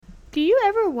Do you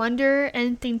ever wonder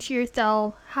and think to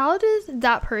yourself, how does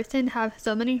that person have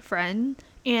so many friends?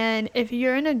 And if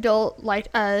you're an adult like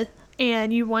us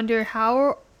and you wonder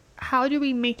how do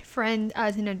we make friends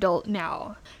as an adult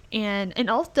now? And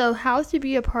also how to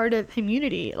be a part of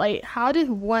community. Like, how does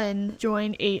one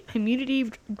join a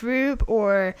community group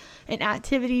or an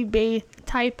activity based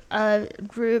type of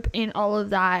group and all of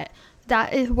that?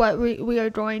 That is what we are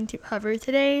going to cover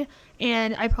today.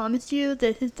 And I promise you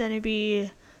this is going to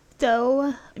be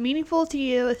so meaningful to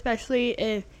you, especially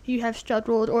if you have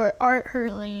struggled or are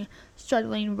currently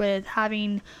struggling with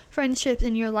having friendships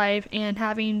in your life and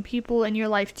having people in your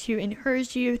life to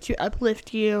encourage you, to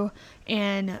uplift you.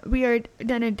 And we are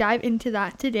going to dive into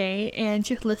that today, and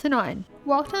just listen on.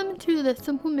 Welcome to the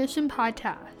Simple Mission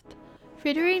Podcast.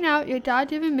 Figuring out your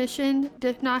God-given mission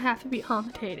does not have to be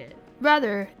complicated.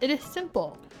 Rather, it is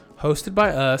simple. Hosted by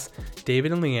us,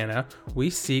 David and Leanna, we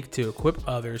seek to equip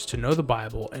others to know the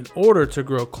Bible in order to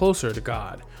grow closer to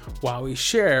God, while we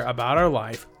share about our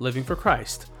life living for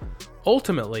Christ.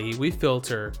 Ultimately, we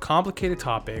filter complicated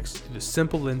topics through the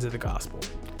simple lens of the gospel.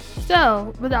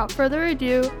 So, without further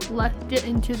ado, let's get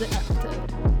into the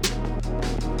episode.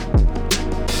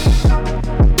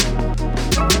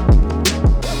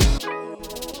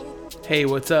 Hey,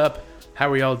 what's up? How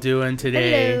are y'all doing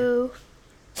today? Hello.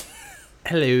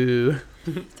 Hello.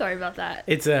 Sorry about that.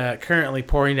 It's currentently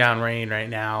pouring down rain right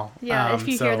now. Yeah, if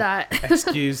you hear that.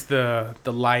 Excuse the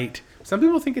light. Some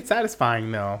people think it's satisfying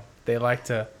though. They like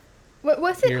to.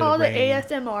 What's it called? The rain.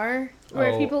 ASMR,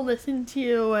 where people listen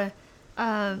to.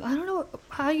 I don't know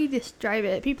how you describe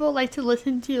it. People like to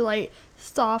listen to like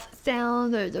soft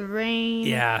sounds or the rain.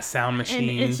 Yeah, sound machines.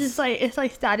 And it's just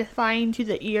like satisfying to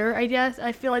the ear, I guess.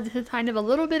 I feel like this is kind of a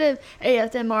little bit of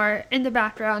ASMR in the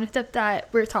background, except that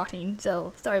we're talking.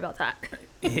 So sorry about that.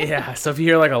 Yeah, so if you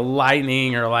hear like a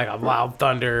lightning or like a loud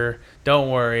thunder, don't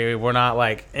worry. We're not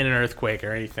like in an earthquake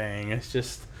or anything. It's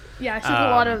just. Yeah, it's just a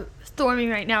lot of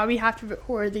storming right now. We have to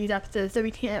record these episodes, so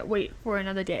we can't wait for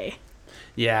another day.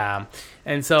 Yeah.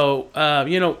 And so,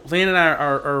 Lynn and I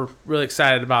are really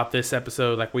excited about this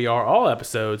episode, like we are all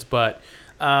episodes. But,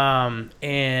 this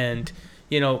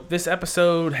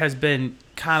episode has been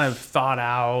kind of thought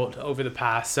out over the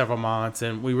past several months.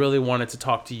 And we really wanted to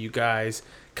talk to you guys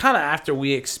kind of after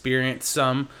we experienced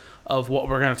some of what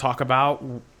we're going to talk about,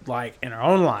 like in our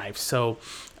own lives. So,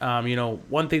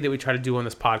 one thing that we try to do on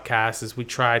this podcast is we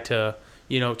try to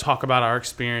talk about our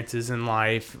experiences in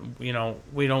life. We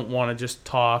don't want to just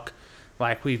talk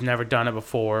like we've never done it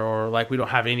before or like we don't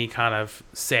have any kind of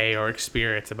say or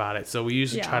experience about it. So we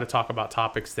usually try to talk about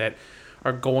topics that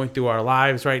are going through our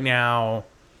lives right now.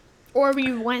 Or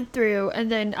we went through,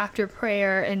 and then after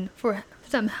prayer and for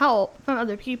some help from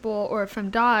other people or from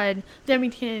God, then we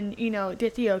can,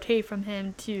 get the okay from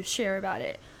Him to share about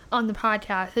it on the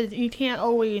podcast. You can't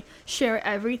always share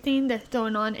everything that's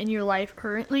going on in your life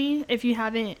currently if you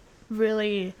haven't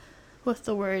really,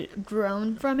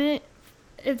 grown from it,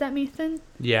 if that makes sense.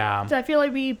 Yeah. So I feel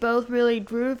like we both really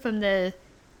grew from the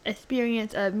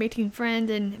experience of making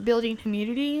friends and building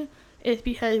community. It's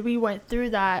because we went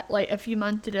through that like a few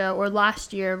months ago or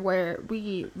last year where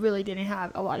we really didn't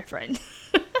have a lot of friends.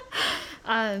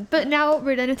 But now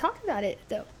we're going to talk about it.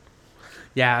 So.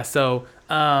 Yeah. So,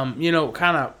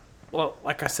 well,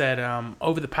 like I said,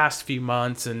 over the past few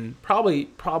months and probably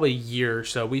a year or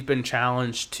so, we've been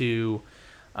challenged to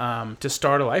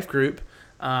start a life group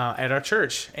at our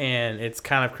church, and it's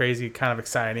kind of crazy, kind of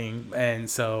exciting. And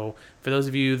so, for those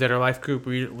of you that are life group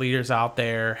leaders out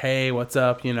there, hey, what's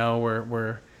up?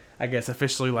 We're I guess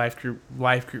officially life group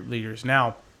leaders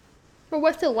now. Well,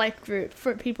 what's a life group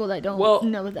for people that don't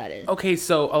know what that is? Okay,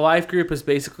 so a life group is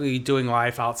basically doing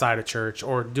life outside of church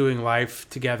or doing life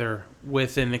together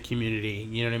within the community.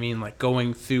 You know what I mean? Like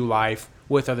going through life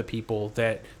with other people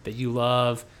that you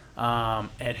love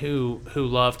and who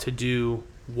love to do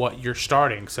what you're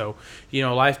starting. So,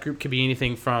 life group could be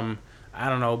anything from,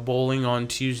 bowling on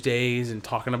Tuesdays and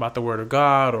talking about the Word of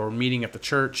God, or meeting at the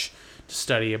church to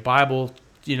study a Bible,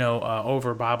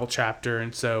 over a Bible chapter.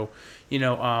 And so,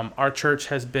 our church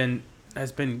has been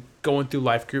going through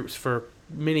life groups for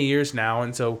many years now,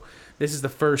 and so this is the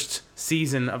first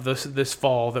season of this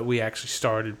fall that we actually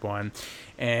started one.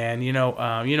 And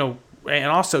and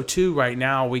also too, right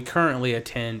now we currently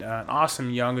attend an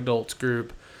awesome young adults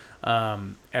group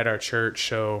at our church.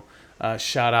 So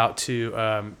shout out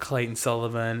to Clayton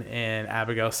Sullivan and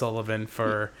Abigail Sullivan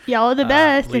for y'all are the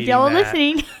best. If y'all are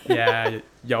listening, yeah,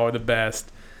 y'all are the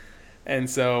best. And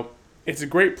so it's a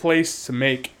great place to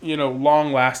make,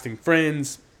 long-lasting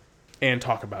friends and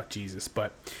talk about Jesus.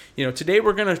 But, today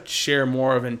we're going to share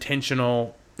more of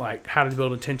intentional, like how to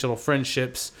build intentional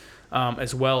friendships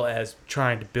as well as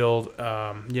trying to build,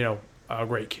 a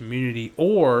great community,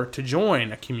 or to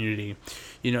join a community,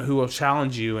 who will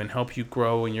challenge you and help you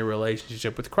grow in your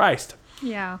relationship with Christ.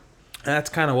 Yeah. And that's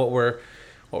kind of what we're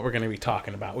going to be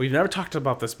talking about. We've never talked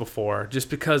about this before, just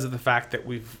because of the fact that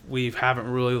we haven't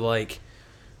really,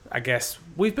 I guess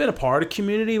we've been a part of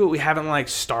community, but we haven't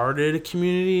started a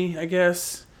community, I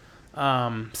guess.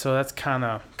 So that's kind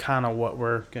of what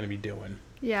we're going to be doing.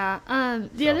 Yeah.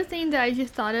 The other thing that I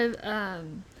just thought of,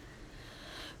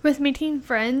 with making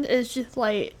friends is just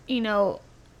it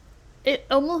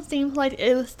almost seems like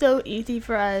it was so easy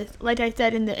for us, like I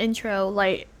said in the intro,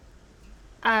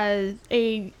 as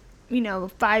a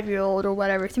 5-year-old or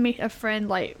whatever, to make a friend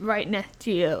right next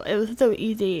to you. It was so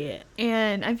easy.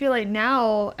 And I feel like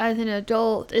now as an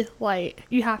adult, it's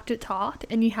you have to talk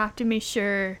and you have to make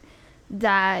sure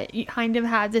that you kind of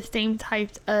have the same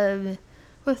types of,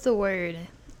 what's the word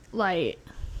I'm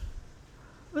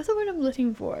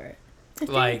looking for?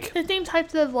 The same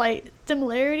types of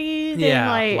similarities,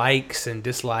 yeah, and likes and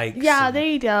dislikes. Yeah, there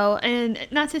you go. And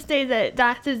not to say that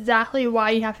that's exactly why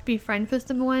you have to be friends with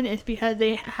someone. It's because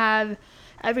they have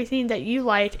everything that you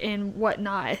like and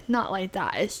whatnot. It's not like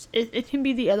that. It can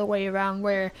be the other way around,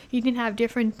 where you can have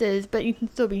differences but you can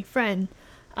still be friends.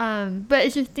 But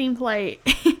it just seems like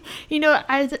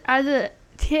as a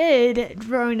kid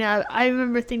growing up, I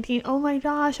remember thinking, oh my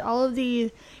gosh, all of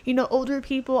these older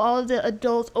people, all of the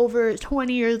adults over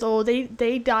 20 years old,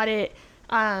 they got it,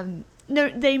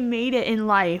 they made it in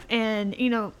life. And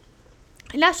and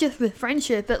that's just with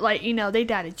friendship, but they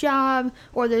got a job,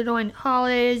 or they're going to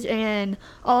college and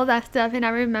all of that stuff. And I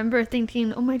remember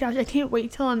thinking, oh my gosh, I can't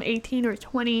wait till I'm 18 or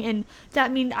 20 and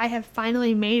that means I have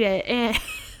finally made it. And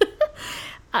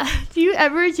do you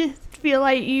ever just feel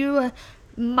like you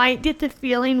might get the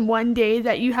feeling one day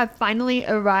that you have finally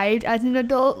arrived as an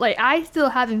adult? I still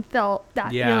haven't felt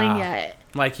that feeling yet.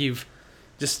 Like you've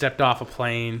just stepped off a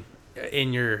plane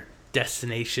in your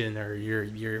destination or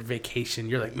your vacation.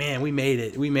 You're like, man, we made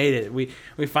it.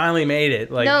 We finally made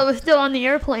it. No, we're still on the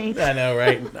airplane. I know,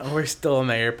 right? No, we're still on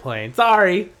the airplane.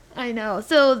 Sorry. I know.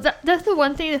 So that's the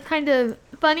one thing that's kind of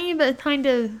funny, but kind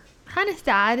of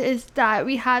sad, is that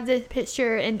we have this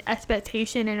picture and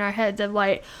expectation in our heads of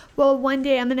well, one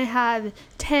day I'm going to have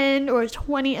 10 or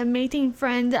 20 amazing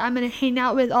friends that I'm going to hang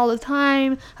out with all the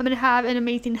time. I'm going to have an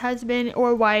amazing husband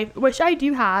or wife, which I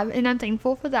do have, and I'm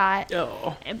thankful for that.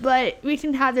 Oh. But we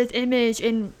can have this image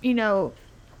and,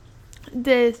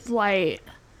 this, I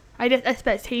guess,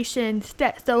 expectation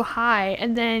set so high.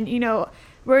 And then,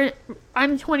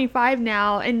 I'm 25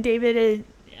 now, and David is,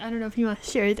 I don't know if you want to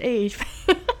share his age,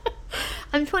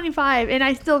 I'm 25, and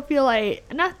I still feel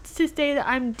not to say that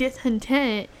I'm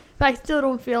discontent, but I still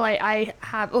don't feel like I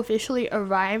have officially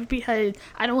arrived, because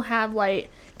I don't have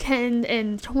 10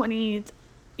 and 20,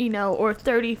 or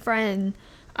 30 friends.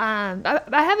 I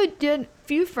have a good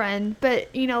few friends,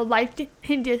 but life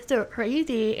can get so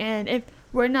crazy, and if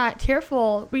we're not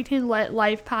careful, we can let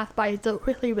life pass by so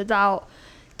quickly without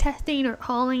texting or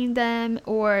calling them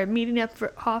or meeting up for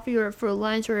coffee or for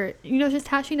lunch, or just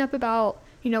catching up about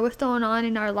what's going on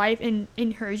in our life and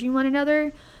encouraging one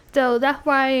another. So that's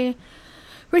why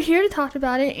we're here to talk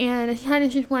about it, and I kind of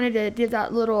just wanted to give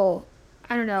that little,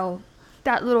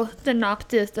 that little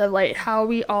synopsis of how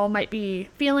we all might be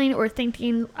feeling or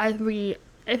thinking as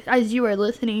you are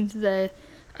listening to this.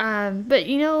 But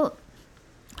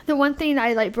the one thing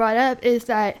I brought up is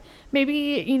that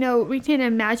maybe we can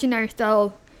imagine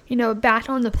ourselves back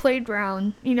on the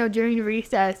playground during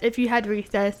recess, if you had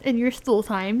recess in your school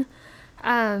time.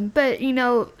 But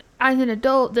as an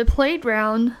adult, the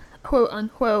playground, quote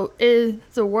unquote, is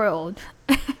the world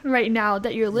right now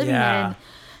that you're living in.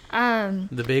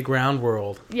 The big round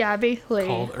world. Yeah, basically.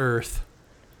 Called Earth.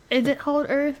 Is it called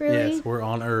Earth, really? Yes, we're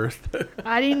on Earth.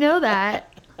 I didn't know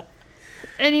that.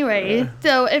 Anyway,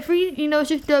 so if we,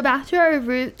 just go back to our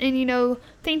roots and,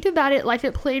 think about it like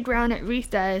a playground at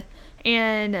recess,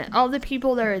 and all the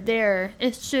people that are there,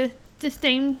 it's just the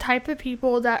same type of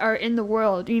people that are in the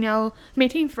world.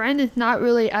 Making friends is not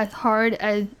really as hard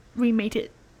as we make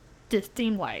it just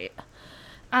seem like.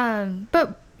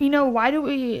 But why do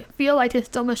we feel like it's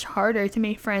so much harder to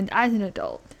make friends as an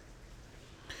adult?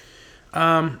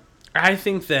 I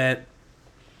think that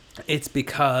it's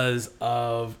because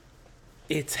of,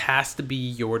 it has to be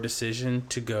your decision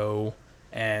to go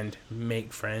and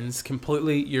make friends.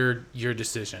 Completely your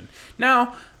decision.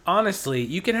 Now, honestly,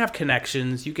 you can have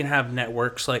connections, you can have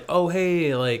networks, oh,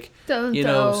 hey,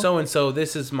 so-and-so,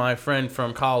 this is my friend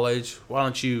from college, why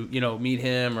don't you, meet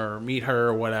him or meet her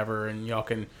or whatever, and y'all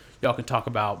can talk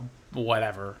about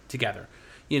whatever together.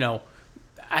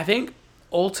 I think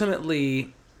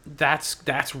ultimately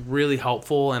that's really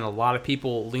helpful, and a lot of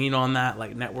people lean on that,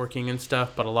 like networking and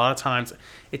stuff. But a lot of times,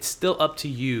 it's still up to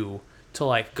you to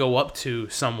like go up to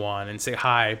someone and say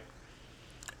hi,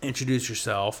 introduce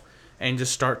yourself, and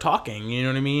just start talking. You know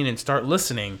what I mean? And start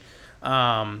listening.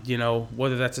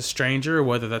 Whether that's a stranger or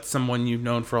whether that's someone you've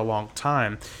known for a long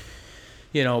time.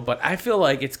 But I feel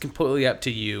like it's completely up to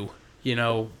you,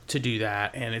 to do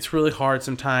that. And it's really hard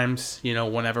sometimes,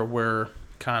 whenever we're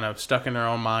kind of stuck in our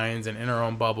own minds and in our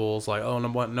own bubbles, like, oh,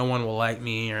 no one will like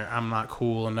me, or I'm not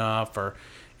cool enough, or,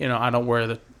 I don't wear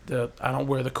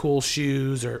the cool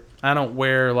shoes, or I don't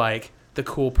wear like the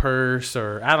cool purse,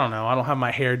 or I don't know, I don't have my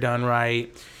hair done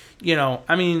right.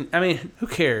 I mean, who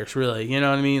cares really? You know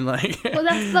what I mean? Like, well,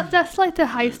 that's like the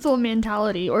high school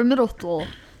mentality or middle school.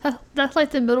 That's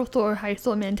like the middle school or high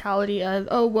school mentality of,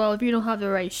 oh, well, if you don't have the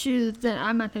right shoes, then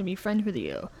I'm not going to be friends with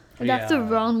you. And that's the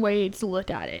wrong way to look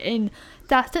at it. And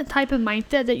that's the type of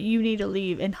mindset that you need to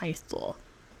leave in high school.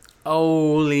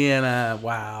 Oh, Leanna,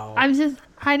 wow. I'm just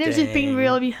being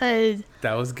real because...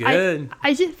 That was good.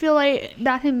 I just feel like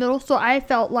back in middle school, I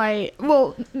felt like,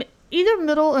 well... either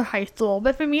middle or high school,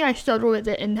 but for me, I struggled with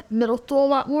it in middle school a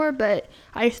lot more, but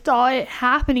I saw it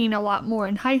happening a lot more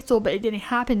in high school, but it didn't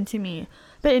happen to me.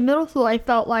 But in middle school, I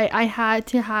felt like I had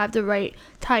to have the right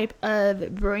type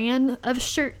of brand of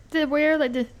shirt to wear,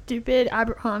 like the stupid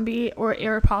Abercrombie or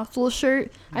Aeropostale shirt.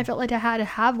 I felt like I had to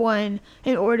have one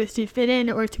in order to fit in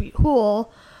or to be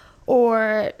cool,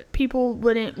 or people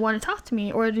wouldn't want to talk to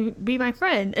me or to be my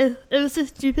friend. It was the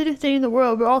stupidest thing in the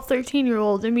world. We're all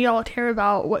 13-year-olds and we all care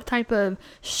about what type of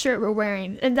shirt we're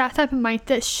wearing. And that type of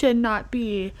mindset should not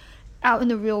be out in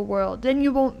the real world. Then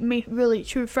you won't make really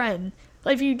true friends.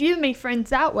 Like, if you do make friends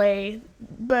that way,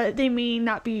 but they may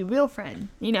not be real friends,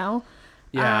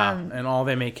 Yeah, and all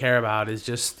they may care about is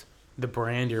just the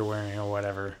brand you're wearing or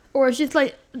whatever. Or it's just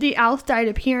like the outside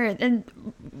appearance, and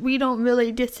we don't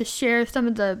really get to share some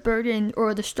of the burden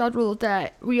or the struggles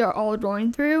that we are all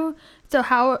going through. So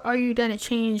how are you going to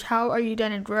change? How are you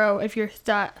going to grow if you're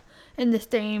stuck in the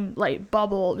same like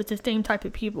bubble with the same type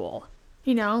of people?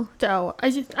 So I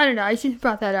don't know. I just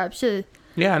brought that up.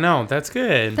 Yeah, no, that's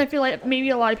good. So I feel like maybe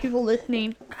a lot of people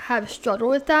listening have struggled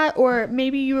with that, or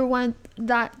maybe you were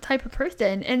that type of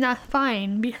person, and that's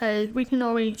fine because we can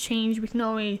always change, we can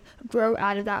always grow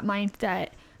out of that mindset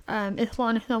as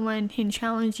long as someone can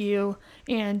challenge you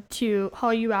and to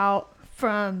haul you out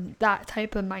from that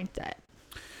type of mindset.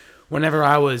 Whenever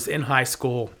I was in high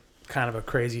school, kind of a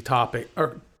crazy topic,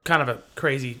 or kind of a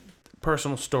crazy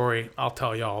personal story I'll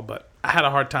tell y'all, but I had a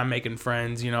hard time making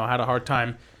friends. I had a hard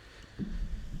time,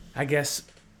 I guess,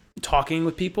 talking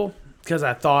with people because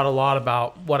I thought a lot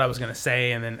about what I was going to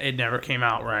say, and then it never came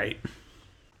out right.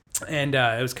 And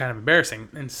it was kind of embarrassing.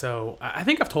 And so I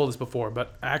think I've told this before,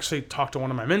 but I actually talked to one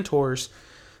of my mentors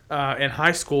in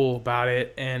high school about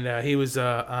it, and he was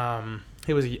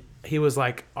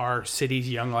like our city's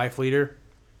young life leader.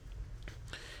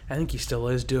 I think he still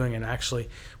is doing it, actually,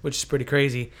 which is pretty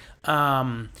crazy.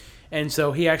 And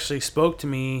so he actually spoke to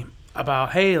me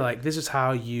about, hey, like, this is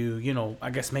how you I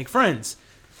guess make friends.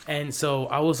 And so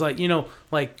I was like,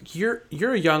 like, you're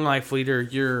a young life leader.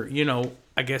 You're,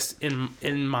 I guess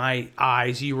in my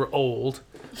eyes, you were old,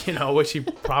 which he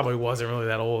probably wasn't really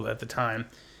that old at the time.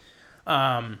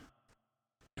 And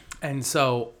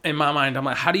so in my mind, I'm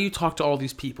like, how do you talk to all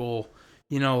these people?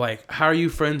 Like, how are you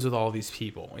friends with all these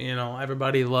people?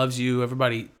 Everybody loves you.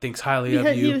 Everybody thinks highly of you.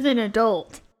 Because he was an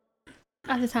adult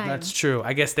at the time. That's true.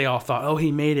 I guess they all thought, oh,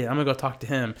 he made it. I'm going to go talk to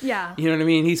him. Yeah. You know what I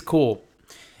mean? He's cool.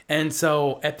 And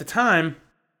so at the time,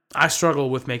 I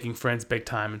struggled with making friends big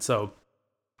time. And so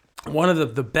one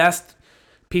of the best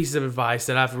pieces of advice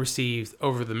that I've received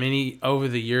over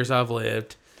the years I've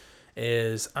lived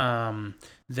is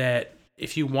that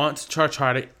if you want to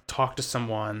try to talk to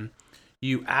someone,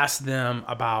 you ask them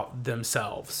about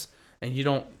themselves, and you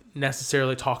don't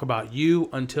necessarily talk about you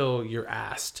until you're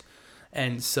asked.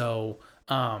 And so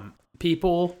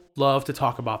people love to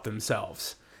talk about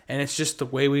themselves, and it's just the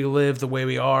way we live, the way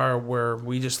we are, where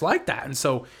we just like that. And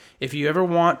so if you ever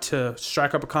want to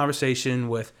strike up a conversation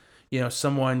with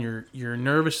someone you're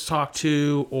nervous to talk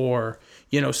to, or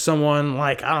someone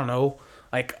like, I don't know,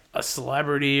 like a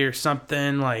celebrity or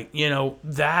something, like,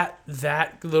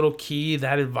 that little key,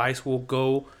 that advice will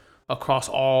go across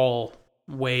all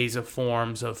ways of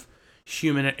forms of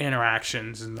human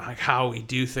interactions and like how we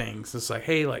do things. It's like,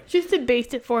 hey, like, just a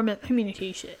basic form of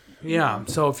communication. Yeah.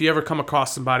 So if you ever come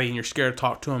across somebody and you're scared to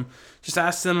talk to them, just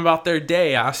ask them about their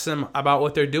day. Ask them about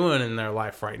what they're doing in their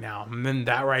life right now. And then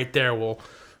that right there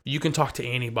you can talk to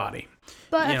anybody.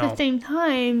 But at the same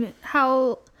time,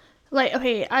 how, like,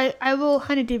 okay, I will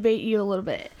kind of debate you a little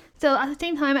bit. So at the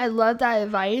same time, I love that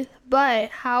advice, but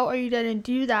how are you going to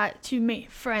do that to make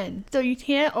friends? So you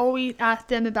can't always ask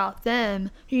them about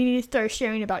them. You need to start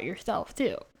sharing about yourself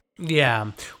too.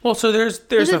 Yeah. Well, so there's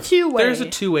a two-way. There's a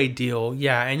two-way deal.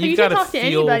 Yeah, and So you've you got can to talk to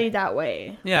anybody that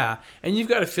way. Yeah, and you've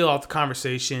got to feel out the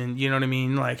conversation. You know what I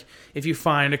mean? Like if you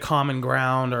find a common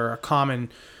ground or a common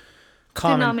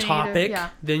topic,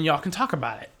 then y'all can talk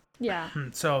about it. Yeah.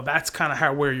 So that's kind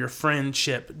of where your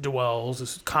friendship dwells,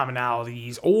 is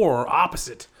commonalities or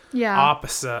opposite. Yeah.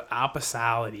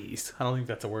 Opposalities. I don't think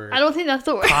that's a word. I don't think that's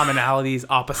the word. Commonalities,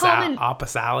 opposalities,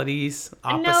 opposites.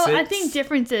 No, I think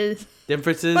differences.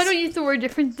 Differences? Why don't you use the word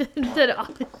difference instead of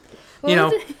opposite?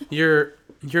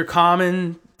 Your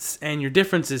commons and your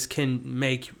differences can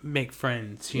make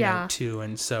friends, you know, too.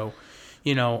 And so,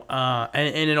 and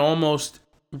it almost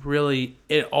really,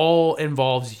 it all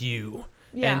involves you.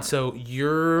 Yeah. And so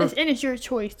it's your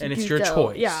choice to do so. And it's your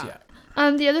choice. Yeah.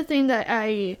 The other thing that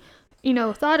I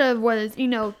thought of was,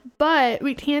 but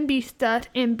we can be stuck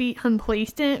and be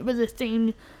complacent with the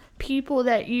same people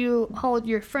that you called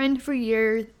your friend for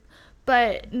years,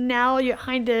 but now you're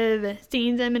kind of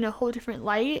seeing them in a whole different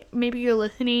light. Maybe you're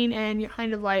listening and you're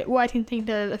kind of like, well, I can think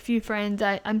of a few friends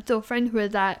that I'm still friends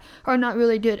with that are not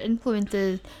really good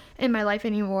influences in my life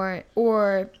anymore,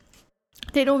 or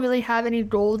they don't really have any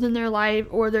goals in their life,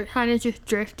 or they're kind of just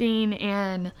drifting,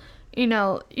 and you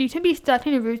can be stuck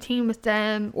in a routine with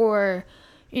them, or,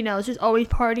 just always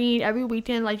partying every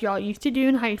weekend like y'all used to do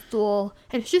in high school.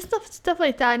 And it's just stuff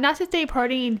like that. Not to say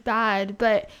partying bad,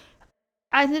 but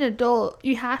as an adult,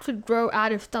 you have to grow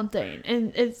out of something.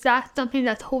 And if that's something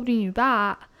that's holding you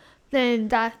back, then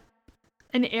that's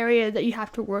an area that you have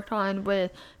to work on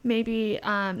with. Maybe,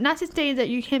 not to say that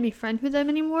you can't be friends with them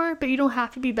anymore, but you don't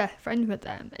have to be best friends with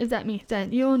them, if that makes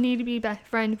sense. You don't need to be best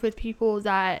friends with people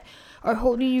that are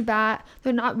holding you back.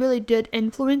 They're not really good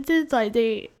influences. Like,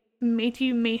 they make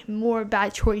you make more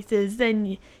bad choices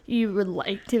than you would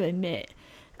like to admit.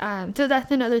 So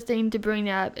that's another thing to bring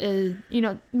up is,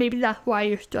 maybe that's why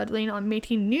you're struggling on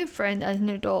making new friends as an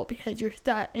adult, because you're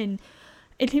stuck. And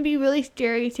it can be really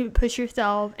scary to push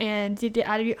yourself and to get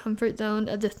out of your comfort zone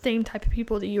of the same type of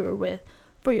people that you were with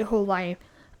for your whole life.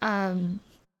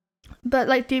 But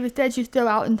like David said, you go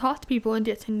out and talk to people and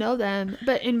get to know them.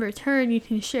 But in return, you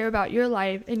can share about your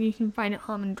life and you can find a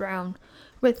common ground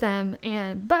with them.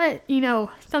 But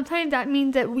sometimes that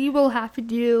means that we will have to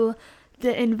do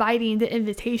the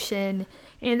invitation.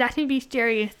 And that can be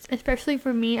scary, especially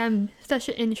for me. I'm such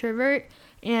an introvert,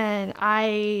 and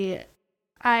my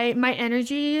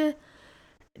energy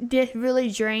gets really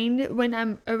drained when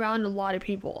I'm around a lot of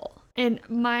people. And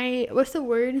what's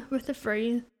the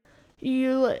phrase?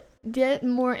 You get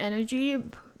more energy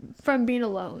from being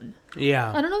alone.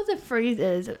 Yeah. I don't know what the phrase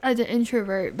is as an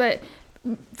introvert, but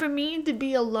for me to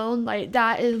be alone, like,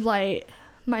 that is like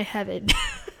my heaven.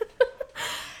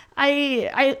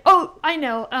 I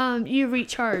know. You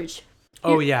recharge.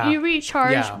 You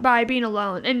recharge by being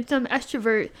alone. And some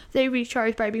extroverts, they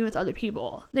recharge by being with other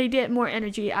people. They get more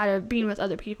energy out of being with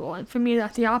other people. And for me,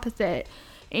 that's the opposite.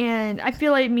 And I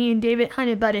feel like me and David kind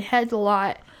of butted heads a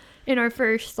lot in our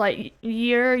first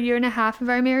year and a half of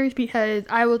our marriage, because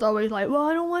I was always like, well,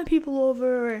 I don't want people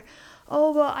over, or,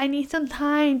 oh, well, I need some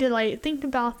time to think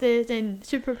about this and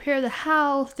to prepare the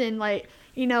house. And I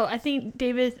think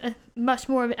David's much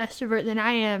more of an extrovert than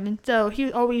I am, and so he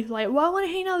was always like, well, I want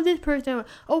to hang out with this person.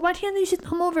 Oh, why can't they just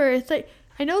come over? It's like,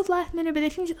 I know it's last minute, but they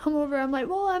can just come over. I'm like,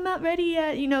 well, I'm not ready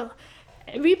yet.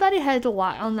 Everybody has a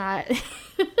lot on that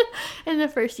in the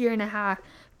first year and a half.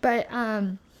 But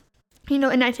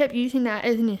and I kept using that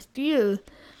as an excuse,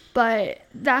 but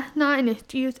that's not an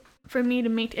excuse for me to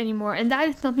make anymore. And that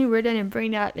is something we're going to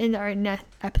bring up in our next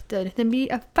episode. It's going to be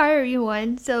a fiery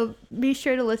one, so be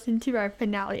sure to listen to our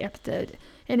finale episode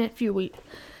in a few weeks.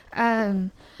 But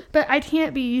I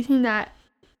can't be using that,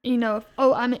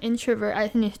 oh, I'm an introvert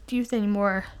as an excuse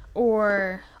anymore,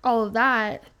 or all of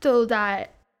that, so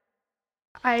that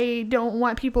I don't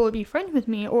want people to be friends with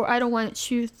me, or I don't want to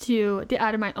choose to get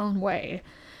out of my own way.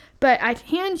 But I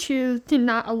can choose to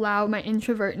not allow my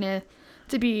introvertness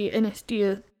to be an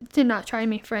excuse to not try to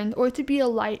make friends, or to be a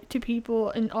light to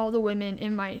people and all the women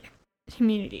in my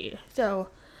community. So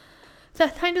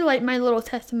that's kind of like my little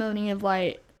testimony of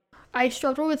I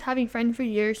struggled with having friends for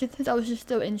years just because I was just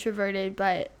so introverted.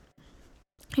 But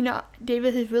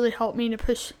David has really helped me to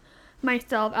push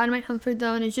myself out of my comfort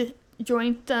zone and just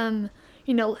join some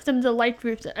of the life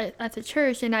groups at the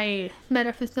church, and I met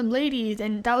up with some ladies,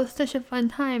 and that was such a fun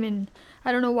time. And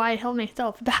I don't know why I held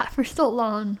myself back for so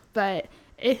long, but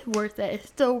it's worth it. It's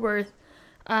still worth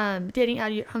getting out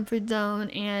of your comfort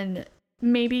zone and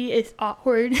maybe it's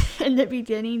awkward in the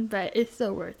beginning, but it's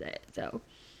so worth it.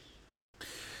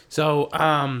 So,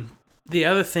 the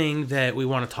other thing that we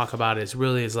want to talk about is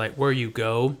like where you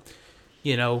go,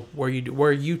 where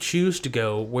you choose to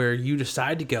go, where you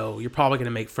decide to go, you're probably going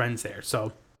to make friends there.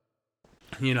 So,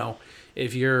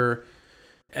 if you're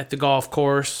at the golf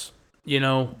course,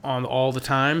 on all the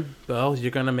time, well,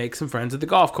 you're going to make some friends at the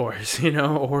golf course,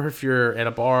 or if you're at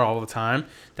a bar all the time,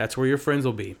 that's where your friends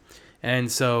will be.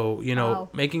 And so, Wow.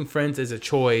 making friends is a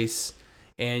choice,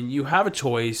 and you have a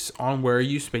choice on where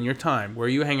you spend your time, where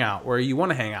you hang out, where you want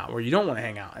to hang out, where you don't want to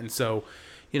hang out. And so,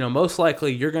 most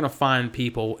likely you're going to find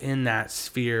people in that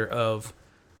sphere of,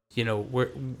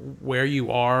 where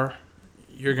you are,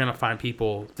 you're going to find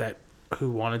people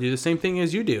who want to do the same thing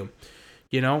as you do,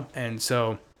 and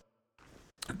so,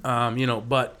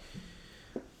 but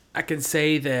I can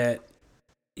say that,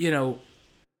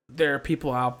 there are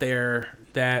people out there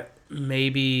that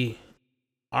maybe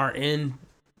are in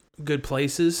good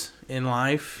places in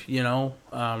life,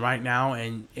 right now,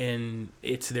 and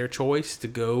it's their choice to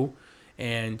go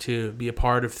and to be a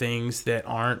part of things that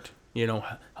aren't,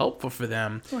 helpful for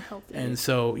them. Or healthy. And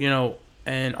so,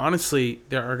 and honestly,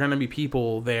 there are going to be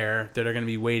people there that are going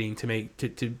to be waiting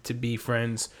to be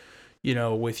friends,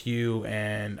 with you,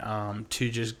 and to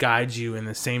just guide you in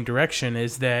the same direction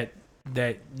as that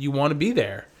you want to be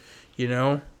there,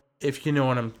 if you know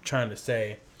what I'm trying to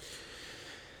say.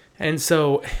 And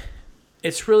so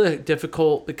it's really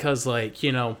difficult because, like,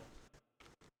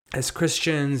 as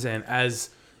Christians and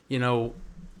as,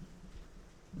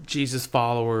 Jesus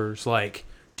followers, like,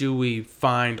 do we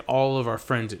find all of our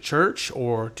friends at church,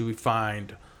 or do we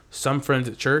find some friends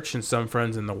at church and some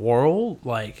friends in the world,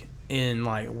 like in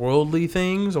like worldly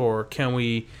things, or can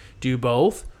we do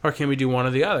both, or can we do one or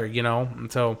the other,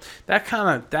 And so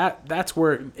that's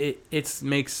where it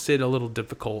makes it a little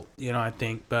difficult, I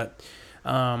think. But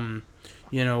I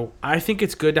think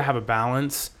it's good to have a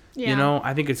balance. Yeah.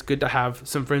 I think it's good to have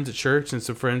some friends at church and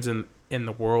some friends in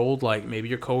the world, like maybe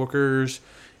your coworkers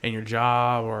in your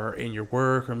job or in your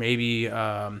work, or maybe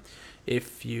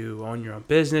if you own your own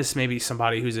business, maybe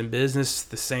somebody who's in business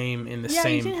the same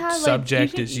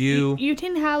subject as you. You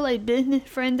can have like business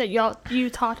friends that you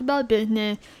talk about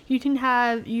business. You can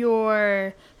have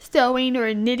your sewing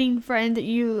or knitting friends that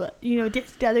you get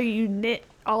together. You knit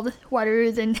all the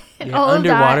sweaters and all of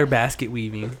that. Underwater basket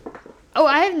weaving. Oh,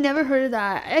 I have never heard of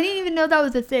that. I didn't even know that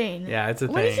was a thing. Yeah, it's a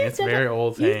thing. It's a very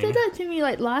old thing. You said that to me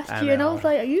like last year, and I was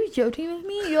like, "Are you joking with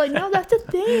me?" You're like, "No, that's a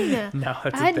thing." No, that's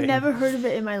a thing. I had never heard of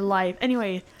it in my life.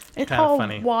 Anyway, it's Kinda called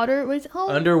funny. water. What's it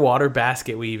called? Underwater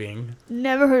basket weaving.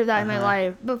 Never heard of that in my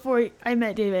life before I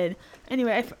met David.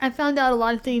 Anyway, I found out a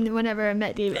lot of things whenever I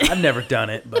met David. I've never done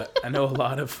it, but I know a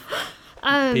lot of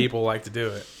people like to do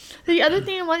it. The other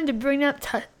thing I wanted to bring up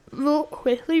real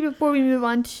quickly before we move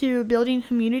on to building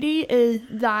community is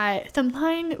that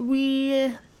sometimes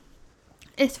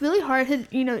it's really hard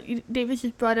to, David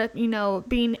just brought up,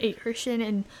 being a Christian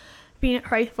and being a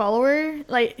Christ follower.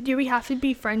 Like, do we have to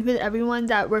be friends with everyone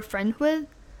that we're friends with?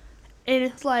 And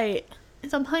it's like,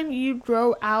 sometimes you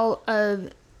grow out of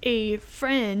a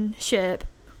friendship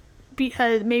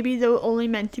because maybe they were only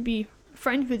meant to be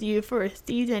friends with you for a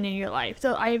season in your life.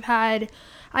 So I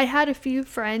had a few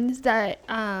friends that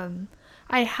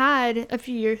I had a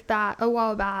few years back, a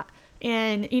while back,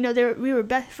 and we were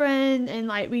best friends, and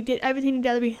like we did everything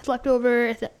together. We slept over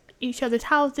at each other's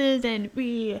houses, and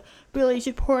we really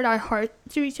just poured our hearts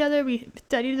to each other. We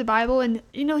studied the Bible, and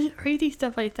just crazy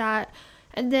stuff like that.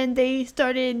 And then they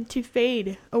started to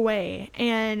fade away,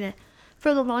 and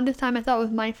for the longest time, I thought it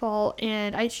was my fault,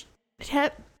 and I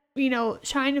kept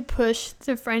trying to push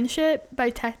the friendship by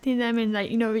texting them and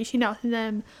reaching out to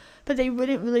them, but they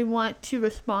wouldn't really want to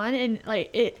respond, and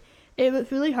it was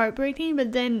really heartbreaking.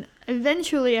 But then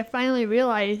eventually I finally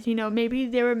realized, maybe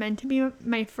they were meant to be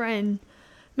my friend.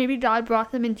 Maybe God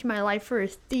brought them into my life for a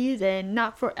season,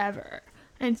 not forever.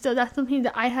 And so that's something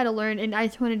that I had to learn, and I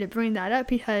just wanted to bring that up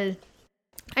because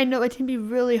I know it can be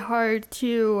really hard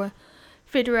to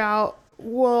figure out,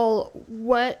 well,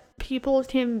 what people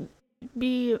can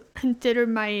be considered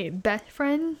my best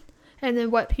friend, and then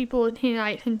what people can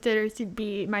I consider to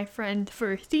be my friend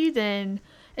for a season,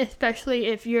 especially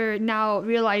if you're now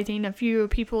realizing a few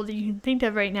people that you can think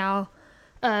of right now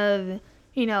of,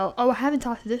 I haven't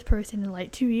talked to this person in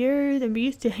like 2 years, and we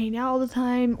used to hang out all the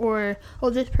time, or,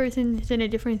 this person is in a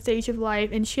different stage of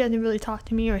life, and she hasn't really talked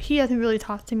to me, or he hasn't really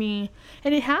talked to me,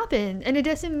 and it happens, and it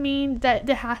doesn't mean that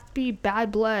there has to be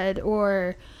bad blood,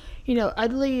 or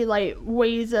ugly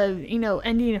ways of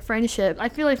ending a friendship. I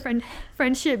feel like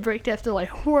friendship breakups are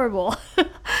horrible,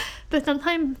 but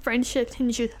sometimes friendships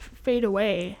can just fade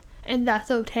away, and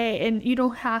that's okay. And you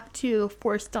don't have to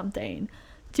force something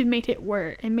to make it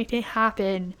work and make it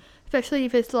happen, especially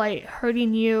if it's like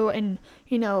hurting you and,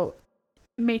 you know,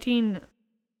 making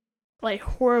like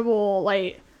horrible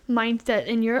like mindset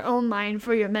in your own mind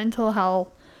for your mental health.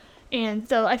 And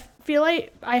so I feel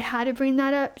like I had to bring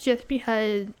that up just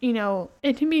because, you know,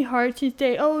 it can be hard to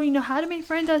say, oh, you know, how to make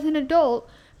friends as an adult,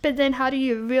 but then how do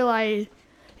you realize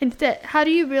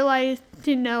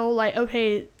to know, like,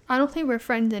 okay, I don't think we're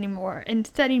friends anymore, and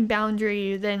setting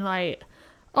boundaries and like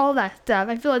all that stuff.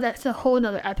 I feel like that's a whole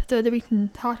nother episode that we can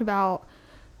talk about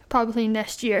probably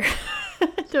next year,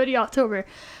 30 October.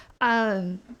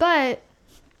 But,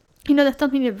 you know, that's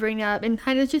something to bring up and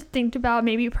kind of just think about,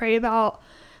 maybe pray about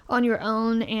on your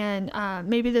own. And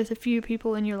maybe there's a few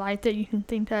people in your life that you can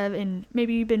think of, and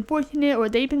maybe you've been fortunate or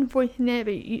they've been fortunate,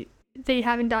 but they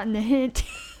haven't gotten the hint.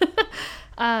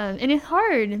 And it's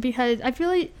hard because I feel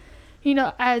like, you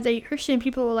know, as a Christian,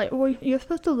 people are like, well, you're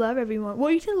supposed to love everyone. Well,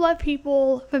 you can love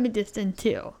people from a distance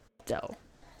too. So,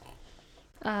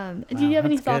 do you have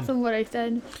any thoughts on what I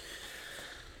said?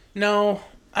 No,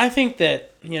 I think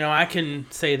that, you know, I can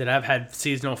say that I've had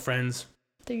seasonal friends.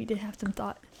 So you did have some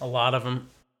thought. A lot of them,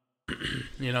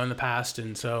 you know, in the past.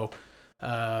 And so,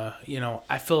 you know,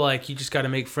 I feel like you just got to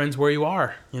make friends where you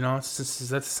are. You know, it's just,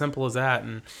 that's as simple as that.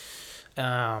 And,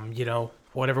 you know,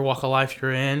 whatever walk of life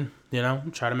you're in, you know,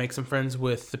 try to make some friends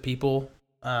with the people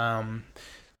that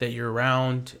you're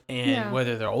around. And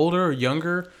whether they're older or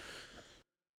younger,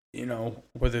 you know,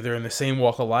 whether they're in the same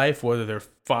walk of life, whether they're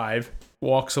 5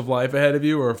 walks of life ahead of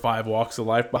you or 5 walks of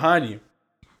life behind you.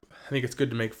 I think it's good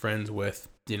to make friends with,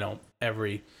 you know,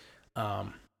 every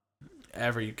kind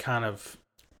of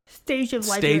stage of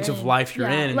life you're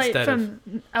in, like instead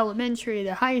from elementary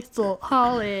to high school,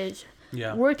 college,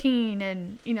 working,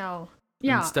 and, you know,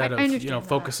 instead of, you know,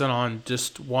 focusing on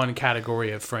just one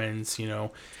category of friends, you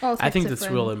know, I think that's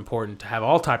real important to have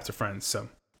all types of friends. So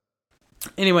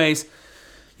anyways,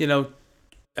 you know,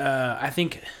 I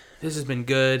think this has been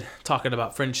good, talking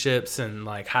about friendships and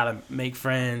like how to make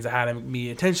friends, how to be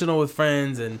intentional with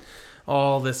friends, and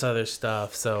all this other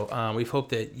stuff. So we hope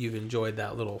that you've enjoyed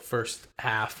that little first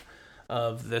half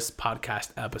of this podcast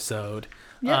episode.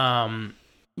 Yep.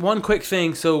 One quick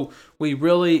thing. So we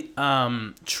really,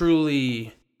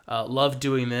 truly love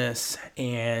doing this,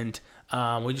 and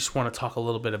we just want to talk a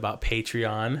little bit about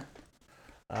Patreon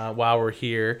while we're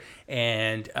here.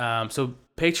 And so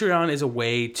Patreon is a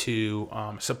way to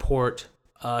support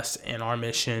us and our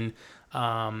mission,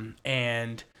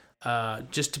 and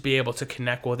just to be able to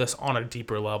connect with us on a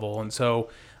deeper level. And so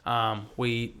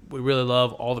we really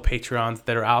love all the Patreons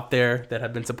that are out there that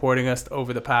have been supporting us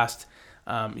over the past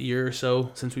year or so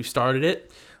since we started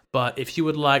it. But if you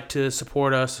would like to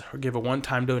support us or give a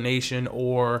one-time donation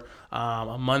or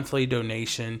a monthly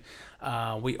donation,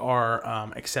 we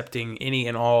are accepting any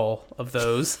and all of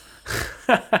those.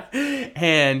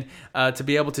 And to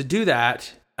be able to do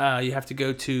that, you have to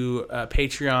go to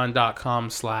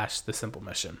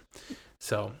patreon.com/thesimplemission.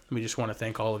 So we just want to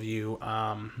thank all of you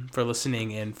for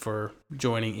listening and for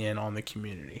joining in on the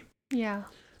community. Yeah.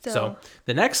 So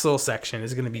the next little section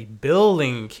is going to be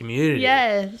building community.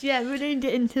 Yes. Yeah, we're going to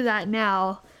get into that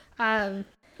now.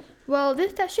 Well,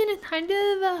 this session is kind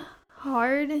of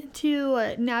hard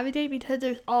to navigate because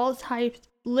there's all types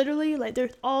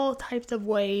of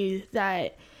ways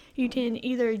that you can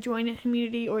either join a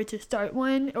community or to start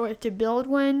one or to build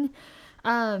one.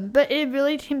 But it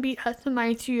really can be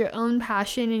customized to your own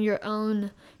passion and your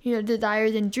own, you know,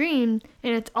 desires and dreams.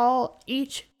 And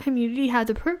each community has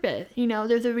a purpose. You know,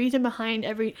 there's a reason behind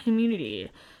every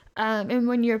community. And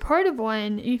when you're part of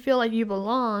one, you feel like you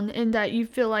belong and that you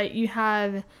feel like you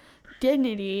have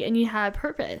dignity and you have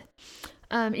purpose.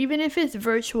 Even if it's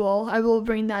virtual, I will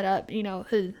bring that up, you know,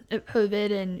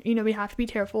 COVID, and, you know, we have to be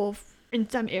careful in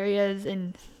some areas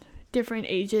and different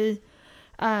ages.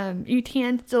 You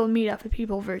can still meet up with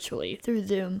people virtually through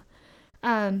Zoom.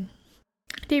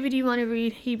 David, do you want to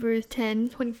read Hebrews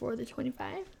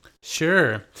 10:24-25?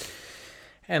 Sure.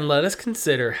 And let us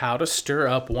consider how to stir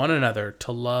up one another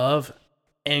to love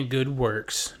and good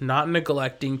works, not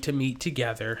neglecting to meet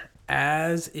together,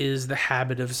 as is the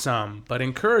habit of some, but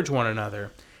encourage one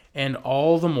another, and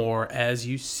all the more as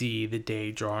you see the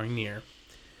day drawing near.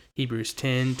 Hebrews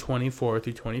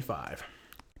 10:24-25.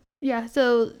 Yeah,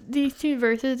 so these 2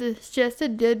 verses is just a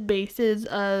good basis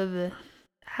of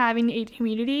having a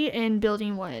community and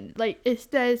building one. Like, it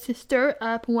says to stir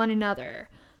up one another,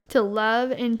 to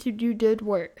love and to do good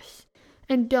works,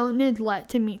 and don't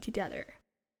neglect to meet together,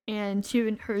 and to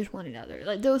encourage one another.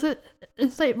 Like,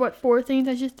 it's like, what, 4 things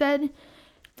I just said?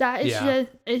 That is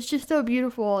it's just so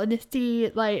beautiful. And to see,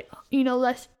 like, you know,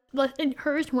 let's let's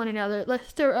encourage one another. Let's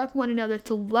stir up one another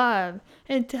to love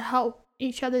and to help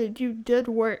each other do good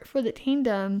work for the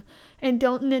kingdom, and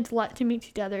don't neglect to meet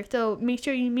together. So make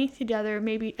sure you meet together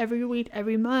maybe every week,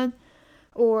 every month,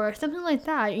 or something like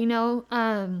that,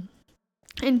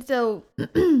 and so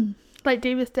like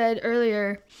David said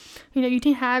earlier, you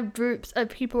can have groups of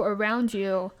people around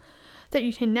you that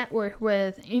you can network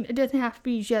with. It doesn't have to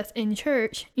be just in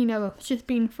church, just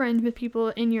being friends with people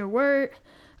in your work,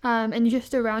 and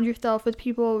just surround yourself with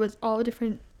people with all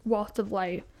different walks of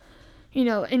life.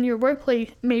 In your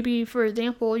workplace, maybe, for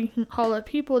example, you can call up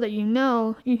people that you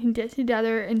can get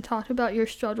together and talk about your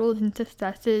struggles and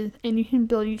successes, and you can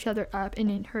build each other up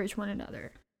and encourage one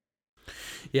another.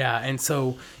 Yeah, and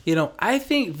so, I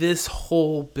think this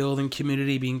whole building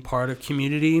community, being part of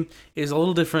community, is a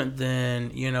little different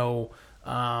than,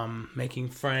 making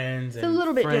friends and a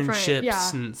little bit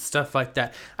friendships and stuff like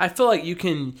that. I feel like you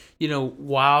can,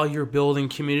 while you're building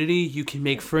community, you can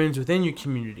make friends within your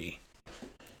community.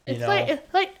 I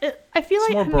feel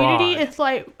like community is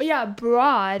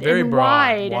broad very and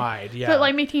broad, wide. Yeah. But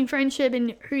like making friendship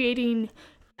and creating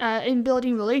and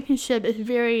building relationship is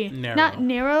very not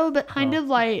narrow, but kind of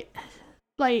like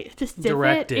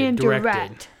specific and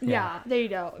direct. Yeah, there you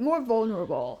go. More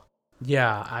vulnerable.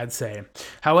 Yeah, I'd say.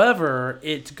 However,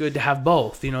 it's good to have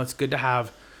both. It's good to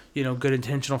have, good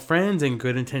intentional friends and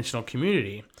good intentional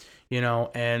community.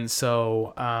 And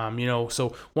so,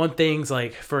 so one thing's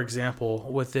like, for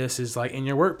example, with this is like in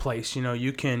your workplace,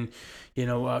 you can,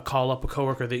 call up a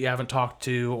coworker that you haven't talked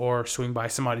to, or swing by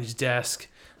somebody's desk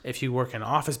if you work in an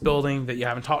office building that you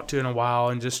haven't talked to in a while,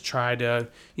 and just try to,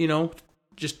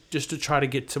 just to try to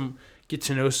get to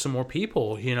know some more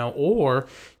people, or,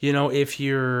 if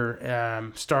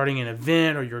you're starting an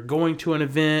event or you're going to an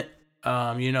event,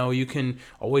 you can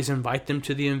always invite them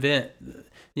to the event,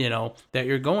 that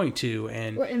you're going to,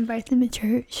 or invite them to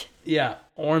church. Yeah,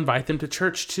 or invite them to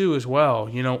church too as well,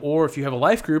 or if you have a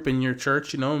life group in your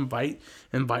church, invite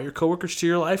your coworkers to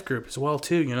your life group as well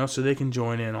too, so they can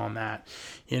join in on that,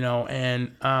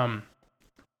 and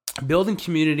building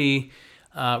community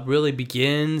really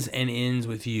begins and ends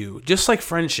with you, just like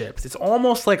friendships. It's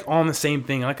almost like on the same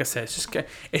thing. Like I said,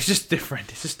 it's just different.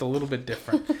 It's just a little bit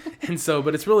different, and so,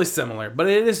 but it's really similar. But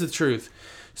it is the truth.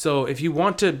 So if you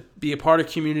want to be a part of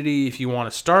community, if you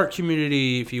want to start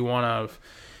community, if you want to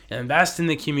invest in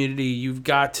the community, you've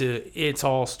got to, it's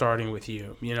all starting with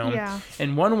you, Yeah.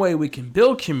 And one way we can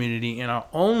build community in our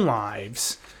own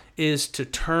lives is to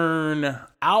turn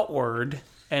outward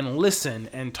and listen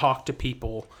and talk to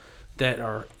people that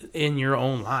are in your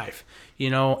own life,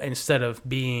 instead of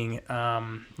being,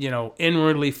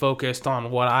 inwardly focused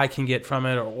on what I can get from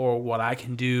it, or what I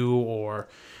can do, or,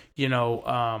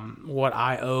 what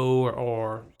I owe,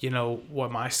 or,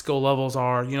 what my skill levels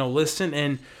are, listen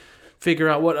and figure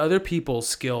out what other people's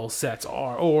skill sets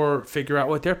are, or figure out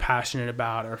what they're passionate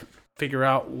about, or figure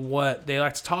out what they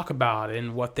like to talk about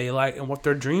and what they like and what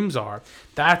their dreams are.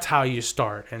 That's how you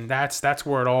start. And that's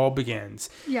where it all begins.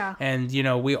 Yeah. And,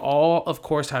 we all, of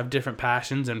course, have different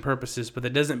passions and purposes, but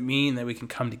that doesn't mean that we can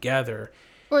come together.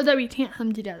 Or that we can't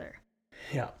come together.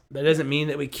 Yeah. That doesn't mean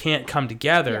that we can't come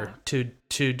together to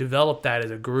develop that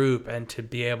as a group and to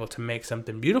be able to make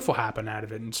something beautiful happen out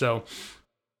of it. And so,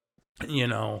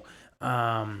 and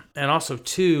also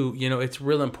too, it's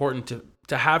real important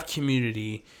to have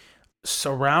community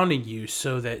surrounding you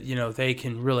so that, they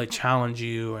can really challenge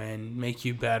you and make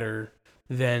you better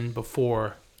than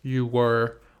before you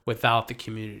were without the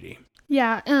community.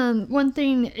 Yeah. One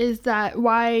thing is that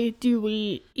why do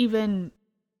we even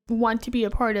want to be a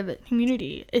part of a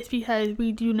community? It's because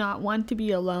we do not want to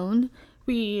be alone.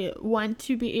 We want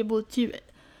to be able to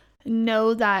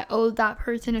know that, that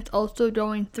person is also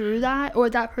going through that,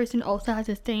 or that person also has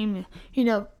the same,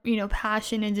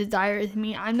 passion and desire as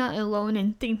me. I'm not alone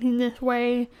in thinking this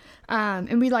way.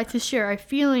 And we like to share our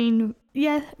feelings.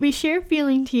 Yes, we share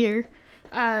feelings here.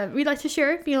 We like to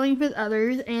share our feelings with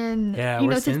others, and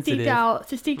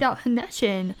to seek out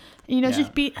connection.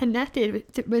 Just be connected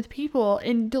with people.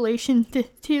 In Galatians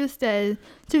 2 says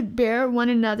to bear one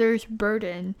another's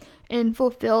burden and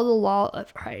fulfill the law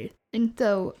of Christ. And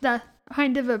so that's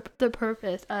kind of the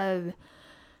purpose of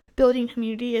building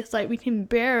community. Is like we can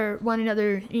bear one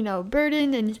another,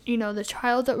 burden and, the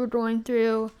trials that we're going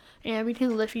through, and we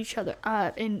can lift each other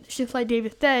up. And just like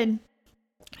David said,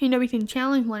 we can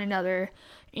challenge one another.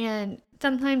 And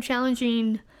sometimes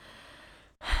challenging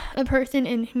a person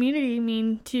in community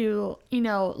means to,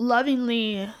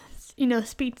 lovingly,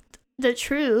 speak the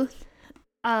truth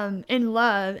in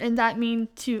love, and that means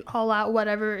to call out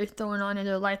whatever is going on in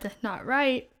their life that's not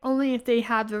right, only if they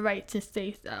have the right to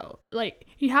say so. Like,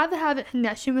 you have to have a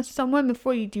connection with someone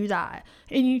before you do that,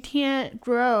 and you can't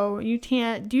grow, you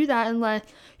can't do that unless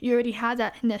you already have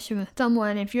that connection with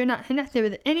someone. If you're not connected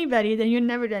with anybody, then you're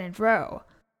never gonna grow.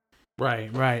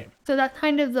 Right. So that's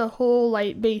kind of the whole,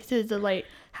 like, basis of, like,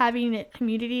 having a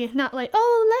community. It's not like,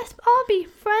 oh, let's all be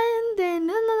friends and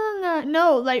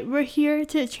no, like, we're here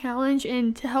to challenge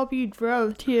and to help you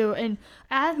grow too, and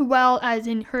as well as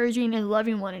encouraging and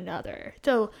loving one another.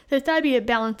 So there's gotta be a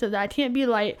balance of that. It can't be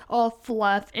like all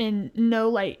fluff and no,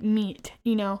 like, meat,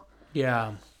 you know?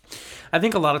 Yeah. I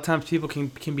think a lot of times people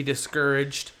can be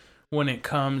discouraged when it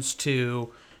comes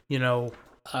to,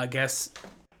 I guess,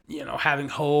 having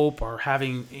hope or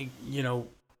having,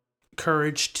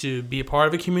 courage to be a part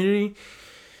of a community.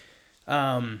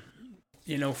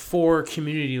 For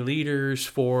community leaders,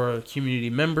 for community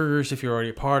members, if you're already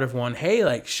a part of one, hey,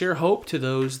 like, share hope to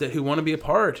those who want to be a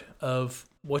part of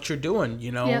what you're doing,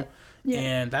 Yep. Yeah.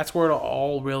 And that's where it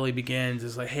all really begins,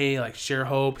 is like, hey, like, share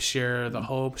hope, share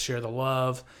the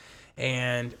love,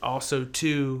 and also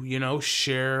to,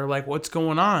 share, like, what's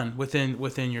going on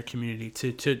within your community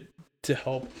to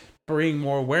help bring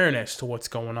more awareness to what's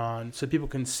going on so people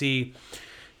can see,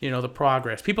 the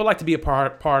progress. People like to be a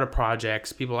part of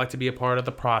projects. People like to be a part of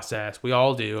the process. We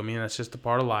all do. I mean, that's just a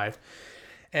part of life.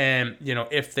 And,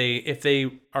 if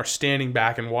they are standing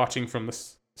back and watching from the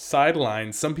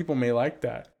sidelines, some people may like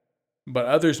that, but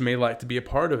others may like to be a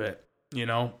part of it,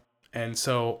 And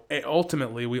so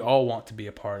ultimately, we all want to be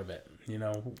a part of it.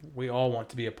 We all want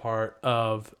to be a part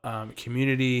of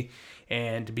community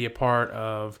and to be a part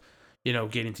of,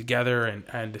 getting together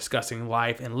and discussing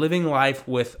life and living life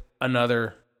with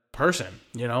another person,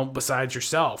 besides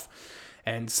yourself.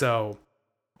 And so,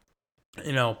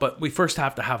 but we first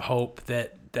have to have hope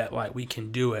that like we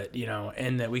can do it,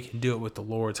 and that we can do it with the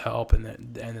Lord's help, and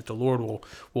that the Lord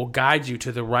will guide you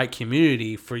to the right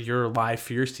community for your life,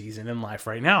 for your season in life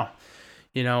right now,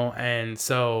 and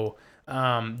so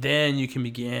then you can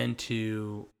begin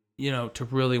to, to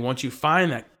really, once you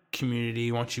find that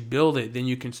community, once you build it, then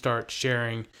you can start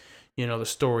sharing, the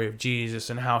story of Jesus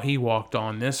and how he walked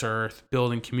on this earth,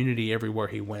 building community everywhere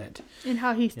he went. And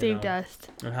how he saved us.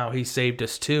 And how he saved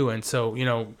us too. And so,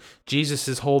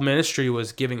 Jesus' whole ministry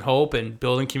was giving hope and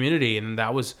building community. And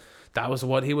that was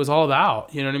what he was all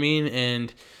about. You know what I mean?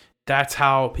 And that's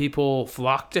how people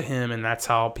flocked to him. And that's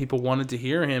how people wanted to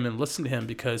hear him and listen to him,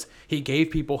 because he gave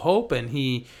people hope, and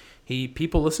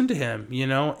people listened to him,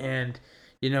 and,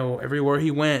 everywhere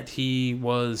he went, he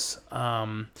was,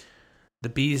 the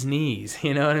bee's knees,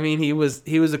 you know what I mean? He was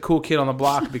a cool kid on the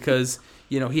block because,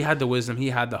 he had the wisdom,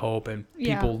 he had the hope, and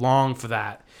people longed for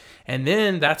that. And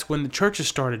then that's when the churches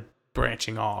started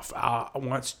branching off.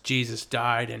 Once Jesus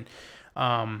died, and,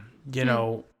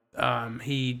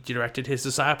 he directed his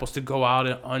disciples to go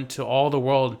out unto all the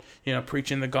world,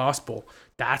 preaching the gospel.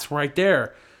 That's right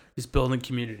there is building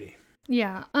community.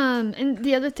 Yeah. And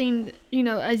the other thing,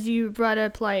 as you brought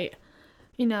up, like,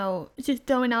 just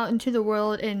going out into the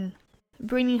world and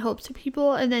bringing hope to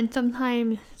people, and then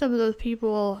sometimes some of those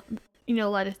people,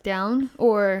 let us down,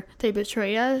 or they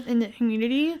betray us in the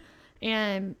community,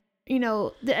 and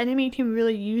the enemy can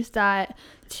really use that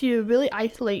to really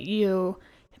isolate you,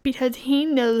 because he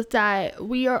knows that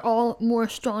we are all more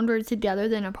stronger together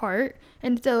than apart.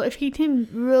 And so if he can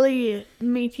really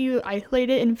make you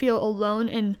isolated and feel alone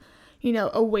and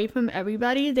away from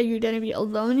everybody, that you're going to be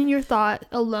alone in your thought,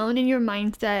 alone in your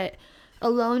mindset,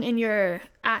 alone in your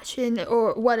action,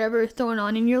 or whatever is going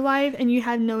on in your life, and you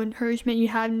have no encouragement, you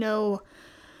have no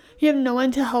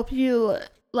one to help you,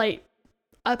 like,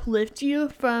 uplift you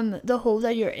from the hole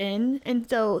that you're in. And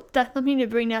so that's something to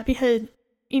bring up, because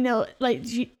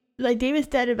like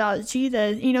David said about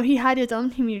Jesus, he had his own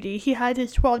community, he had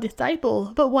his 12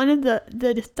 disciples, but one of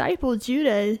the disciples,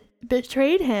 Judas,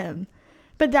 betrayed him.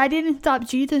 But that didn't stop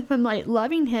Jesus from, like,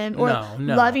 loving him or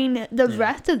loving the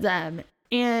rest of them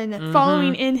and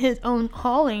following in his own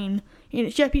calling,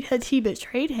 just because he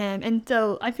betrayed him. And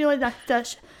so I feel like that's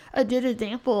such a good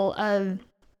example of,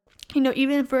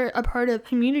 even for a part of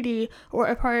community or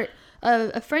a part of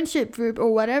a friendship group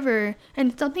or whatever,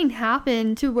 and something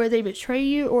happened to where they betray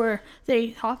you or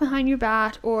they talk behind your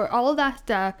back or all of that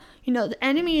stuff, the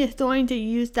enemy is going to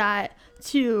use that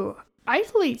to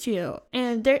isolate you,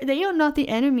 and they are not the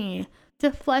enemy.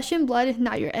 The flesh and blood is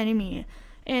not your enemy.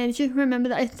 And just remember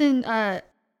that it's in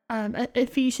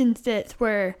Ephesians 6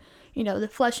 where, the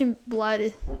flesh and blood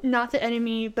is not the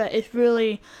enemy, but it's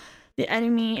really the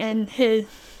enemy and his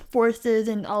forces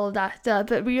and all of that stuff.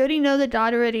 But we already know that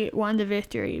God already won the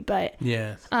victory. But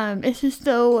Yes. it's just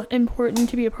so important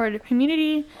to be a part of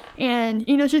community, and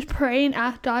just pray and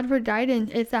ask God for guidance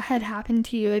if that had happened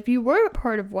to you, if you were a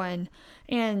part of one,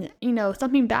 and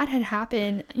something bad had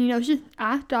happened. Just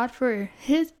ask God for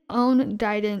his own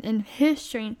guidance and his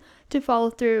strength to follow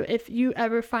through if you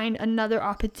ever find another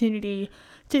opportunity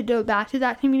to go back to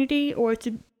that community or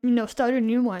to start a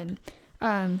new one.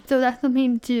 So that's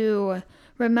something to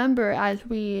remember as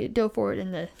we go forward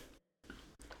in this.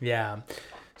 Yeah.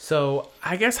 So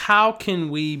I guess how can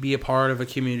we be a part of a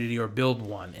community or build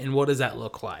one, and what does that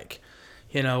look like?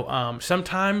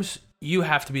 Sometimes you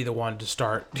have to be the one to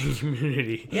start the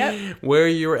community. Yep. Where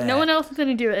you're at. No one else is going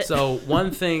to do it. So one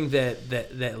thing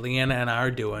that Leanna and I are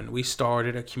doing, we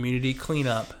started a community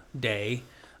cleanup day.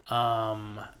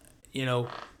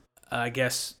 I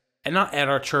guess, and not at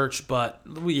our church, but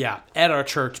at our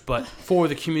church, but for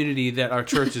the community that our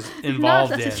church is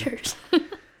involved Not in. at the church.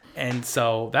 And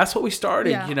so that's what we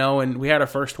started, and we had our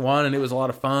first one, and it was a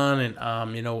lot of fun. And,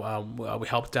 we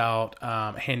helped out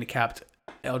a handicapped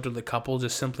elderly couple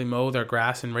just simply mow their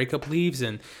grass and rake up leaves.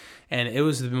 And it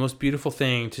was the most beautiful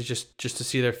thing to just to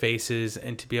see their faces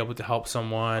and to be able to help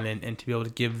someone and to be able to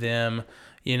give them,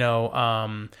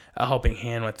 a helping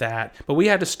hand with that. But we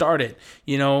had to start it,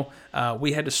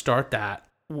 we had to start that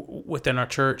within our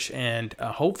church, and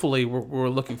hopefully we're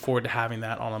looking forward to having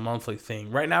that on a monthly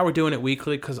thing. Right now we're doing it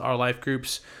weekly because our life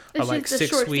groups are like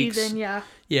 6 weeks. Season,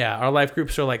 yeah, our life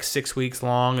groups are like 6 weeks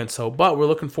long, and so but we're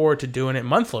looking forward to doing it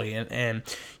monthly, and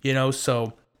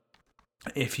so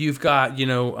if you've got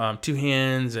 2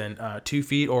 hands and 2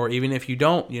 feet, or even if you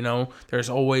don't, there's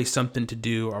always something to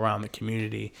do around the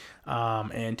community,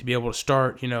 and to be able to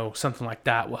start something like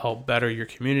that will help better your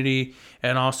community,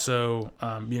 and also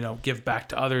give back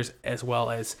to others, as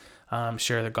well as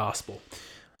share the gospel,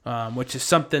 which is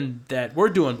something that we're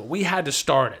doing, but we had to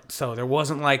start it. So there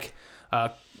wasn't like a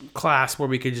class where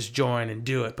we could just join and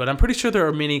do it, but I'm pretty sure there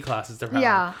are many classes there.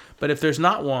 Yeah. But if there's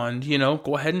not one,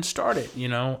 go ahead and start it,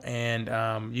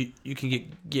 and you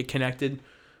can get connected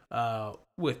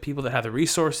with people that have the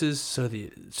resources so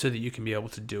that you can be able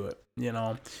to do it,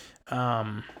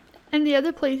 And the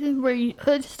other places where you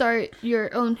could start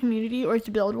your own community or to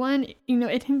build one,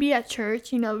 it can be at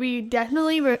church. We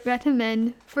definitely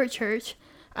recommend for church,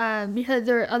 because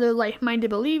there are other like-minded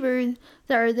believers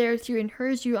that are there to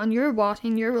encourage you on your walk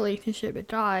in your relationship with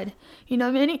God.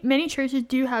 Many churches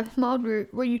do have small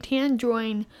groups where you can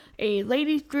join a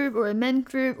ladies group or a men's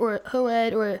group or a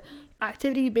co-ed or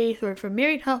activity-based, or for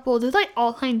married couples. There's like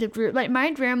all kinds of groups. Like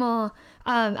my grandma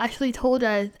actually told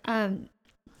us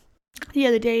the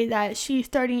other day that she's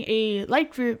starting a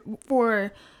life group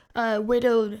for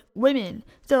widowed women.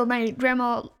 So my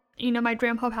grandma, my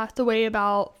grandpa passed away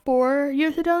about 4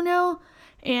 years ago now,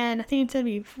 and I think it's gonna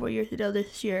be 4 years ago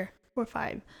this year, 4 or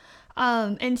 5.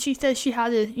 And she says she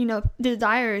had a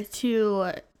desire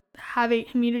to have a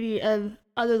community of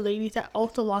other ladies that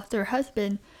also lost their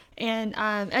husband. And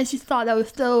I just thought that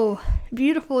was so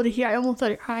beautiful to hear. I almost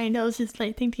started crying. I was just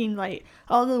like thinking like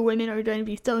all the women are going to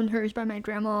be so encouraged by my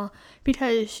grandma,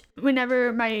 because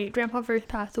whenever my grandpa first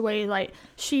passed away, like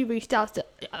she reached out to,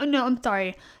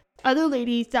 other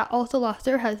ladies that also lost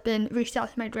their husband reached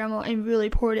out to my grandma and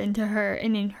really poured into her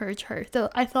and encouraged her. So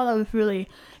I thought that was really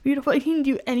beautiful. You can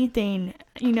do anything,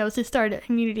 to start a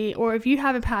community, or if you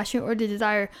have a passion or the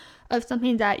desire of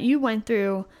something that you went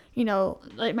through,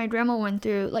 like my grandma went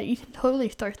through, like you can totally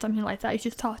start something like that. You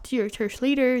just talk to your church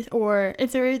leaders, or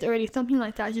if there is already something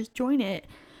like that, just join it.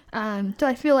 So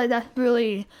I feel like that's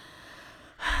really,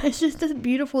 it's just this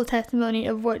beautiful testimony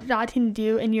of what God can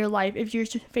do in your life if you're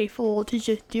just faithful to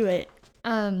just do it.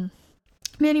 But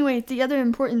anyways, the other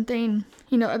important thing,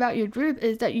 about your group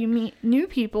is that you meet new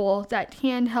people that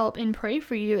can help and pray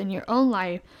for you in your own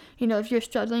life. If you're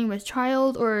struggling with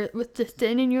trials or with the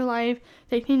sin in your life,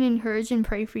 they can encourage and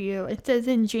pray for you. It says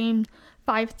in James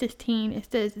 5:16,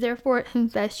 it says, "Therefore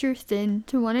confess your sin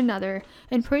to one another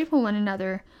and pray for one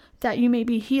another, that you may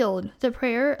be healed. The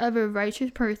prayer of a righteous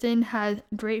person has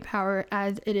great power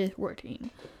as it is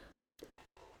working."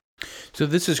 So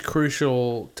this is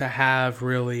crucial to have,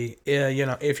 really,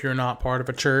 if you're not part of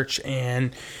a church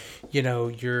and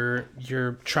you're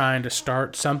trying to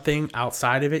start something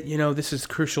outside of it. This is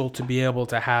crucial to be able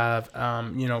to have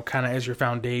kind of as your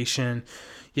foundation,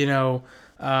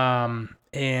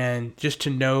 and just to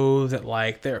know that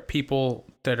like there are people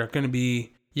that are going to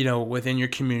be within your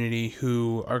community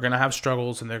who are going to have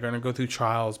struggles and they're going to go through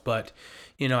trials, but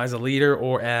as a leader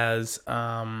or as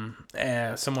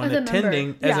someone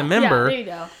attending, as a member, there you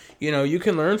go. you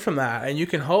can learn from that, and you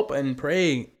can hope and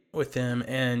pray with them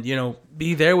and,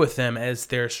 be there with them as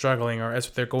they're struggling or as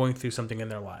they're going through something in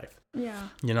their life. Yeah.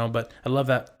 But I love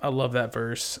that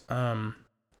verse. And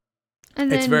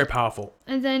it's then, very powerful.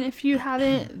 And then if you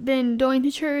haven't been going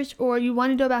to church, or you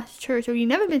want to go back to church, or you've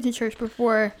never been to church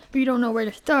before, but you don't know where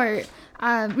to start,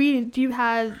 we do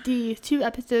have these 2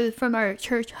 episodes from our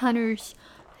Church Hunters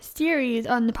series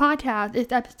on the podcast.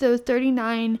 It's episode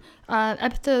 39.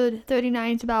 Episode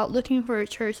 39 is about looking for a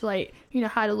church, like,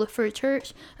 how to look for a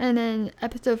church. And then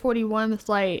episode 41 was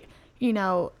like,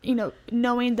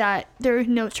 knowing that there is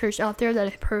no church out there that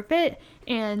is perfect,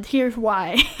 and here's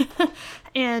why.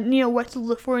 And, what to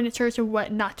look for in a church and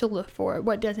what not to look for,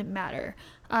 what doesn't matter.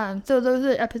 So those are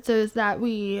the episodes that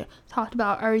we talked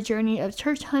about our journey of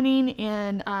church hunting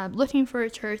and looking for a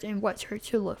church and what church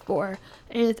to look for.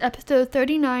 It's episode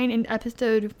 39 and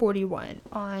episode 41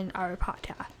 on our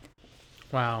podcast.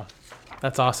 Wow.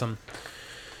 That's awesome.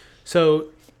 So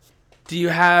do you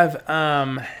have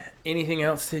anything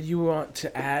else that you want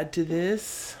to add to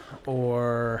this?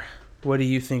 Or what do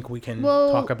you think we can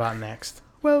talk about next?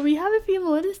 Well, we have a few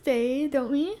more to say,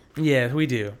 don't we? Yeah, we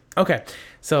do. Okay,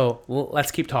 so let's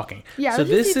keep talking. Yeah, so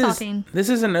let's keep talking. This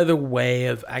is another way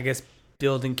of, I guess,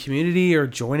 building community or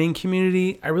joining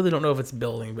community. I really don't know if it's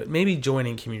building, but maybe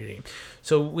joining community.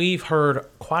 So we've heard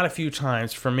quite a few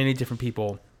times from many different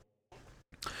people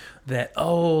that,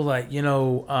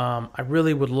 I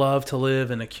really would love to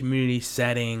live in a community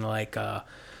setting like an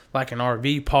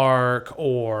RV park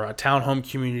or a townhome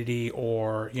community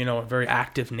or, a very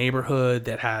active neighborhood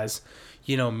that has,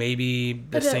 maybe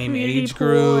the same age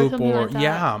group or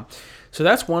yeah. So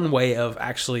that's one way of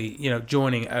actually,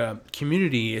 joining a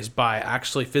community is by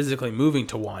actually physically moving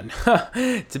to one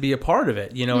to be a part of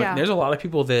it. There's a lot of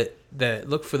people that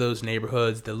look for those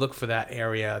neighborhoods, that look for that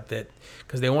area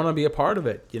because they want to be a part of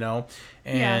it,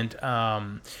 and,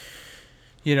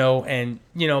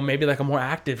 maybe like a more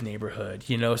active neighborhood,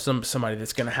 somebody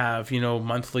that's going to have,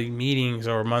 monthly meetings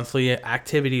or monthly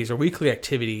activities or weekly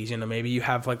activities. Maybe you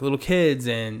have like little kids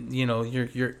and,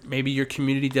 maybe your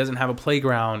community doesn't have a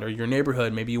playground, or your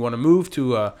neighborhood, maybe you want to move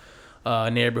to a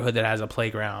neighborhood that has a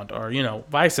playground, or,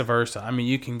 vice versa. I mean,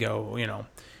 you can go,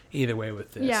 either way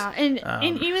with this. Yeah. And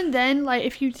even then, like,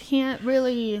 if you can't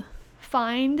really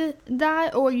find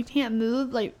that, or you can't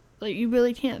move, like you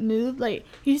really can't move, like,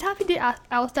 you just have to get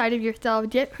outside of yourself,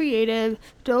 get creative,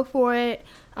 go for it.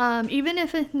 Even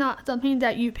if it's not something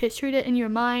that you pictured it in your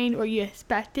mind or you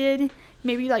expected,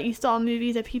 maybe like you saw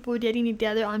movies of people getting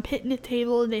together on picnic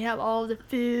tables, they have all the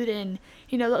food and,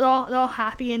 they're all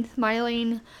happy and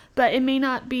smiling, but it may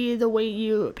not be the way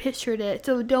you pictured it.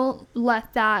 So don't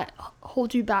let that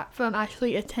hold you back from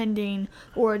actually attending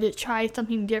or to try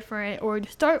something different or to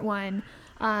start one.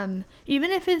 Even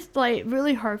if it's like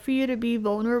really hard for you to be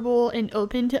vulnerable and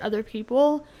open to other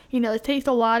people, it takes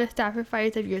a lot of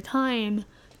sacrifice of your time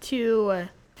to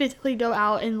physically go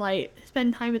out and like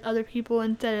spend time with other people,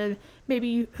 instead of maybe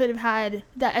you could have had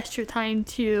that extra time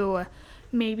to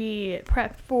maybe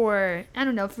prep for,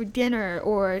 for dinner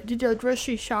or to go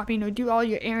grocery shopping or do all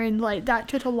your errands. Like, that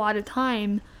took a lot of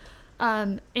time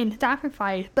and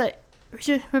sacrifice, but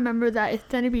just remember that it's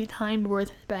going to be time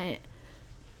worth spent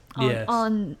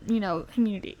on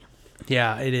community.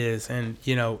 Yeah, it is. And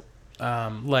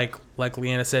like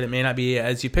Leanna said, it may not be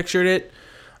as you pictured it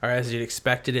or as you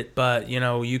expected it, but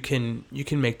you can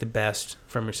make the best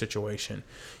from your situation,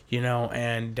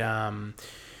 and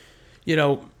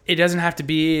it doesn't have to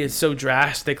be so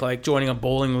drastic like joining a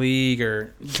bowling league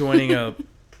or joining a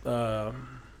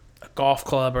golf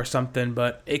club or something,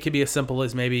 but it could be as simple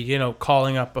as maybe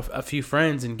calling up a few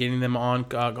friends and getting them on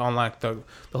like the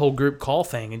whole group call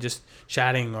thing and just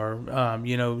chatting, or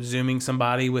zooming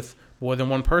somebody with more than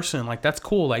one person. Like, that's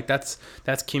cool. Like, that's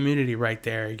community right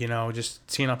there.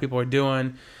 Just seeing how people are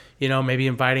doing, maybe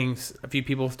inviting a few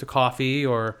people to coffee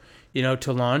or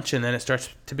to lunch, and then it starts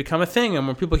to become a thing, and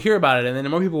more people hear about it, and then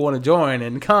more people want to join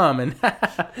and come, and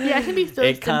yeah, it can be so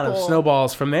it simple. Kind of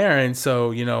snowballs from there. And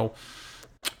so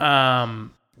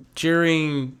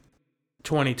during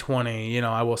 2020,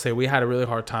 I will say we had a really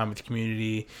hard time with the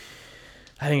community.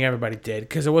 I think everybody did,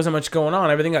 because there wasn't much going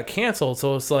on. Everything got canceled.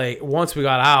 So it's like, once we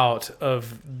got out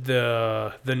of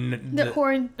the not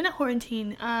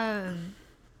quarantine,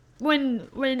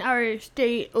 when our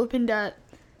state opened up,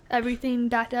 everything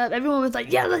back up, everyone was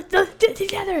like, yeah, let's get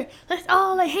together, let's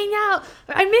all like hang out,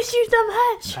 I miss you so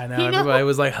much. I know, everybody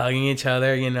was like hugging each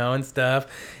other, and stuff,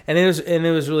 and it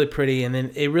was really pretty. And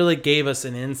then it really gave us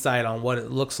an insight on what it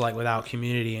looks like without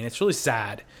community, and it's really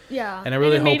sad. Yeah. And I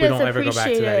really hope we don't ever go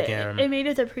back to that again. It made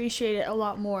us appreciate it a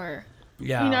lot more.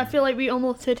 Yeah. I feel like we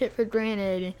almost took it for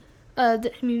granted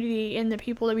the community and the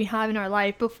people that we have in our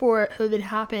life before COVID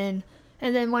happened.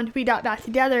 And then once we got back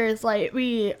together, it's like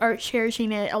we are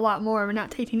cherishing it a lot more. We're not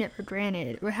taking it for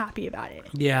granted. We're happy about it.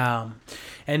 Yeah.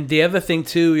 And the other thing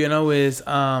too, is,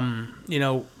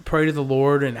 pray to the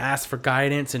Lord and ask for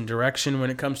guidance and direction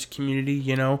when it comes to community,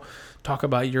 talk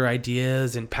about your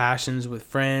ideas and passions with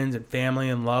friends and family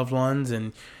and loved ones,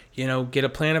 and, get a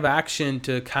plan of action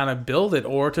to kind of build it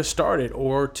or to start it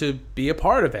or to be a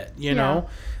part of it,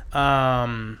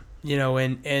 and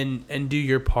do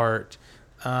your part.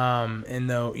 And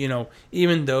though,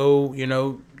 even though,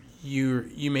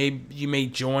 you may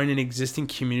join an existing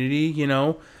community,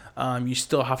 you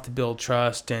still have to build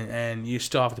trust, and you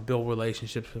still have to build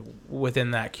relationships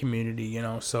within that community,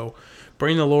 so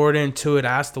bring the Lord into it.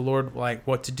 Ask the Lord like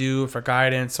what to do for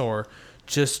guidance, or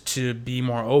just to be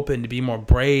more open, to be more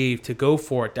brave, to go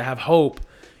for it, to have hope.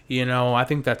 I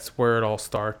think that's where it all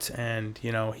starts, and he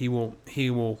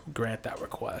will grant that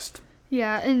request.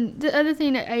 Yeah, and the other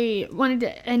thing that I wanted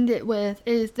to end it with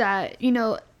is that,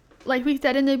 like we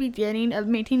said in the beginning of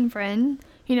making friends,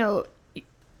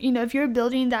 if you're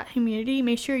building that community,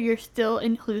 make sure you're still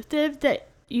inclusive, that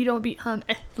you don't become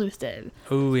exclusive.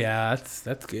 Oh, yeah,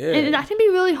 that's good. And that can be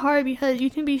really hard because you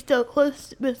can be so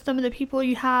close with some of the people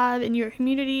you have in your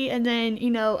community, and then,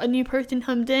 a new person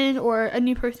comes in or a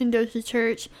new person goes to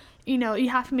church. You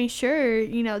have to make sure,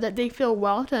 that they feel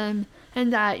welcome,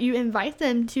 and that you invite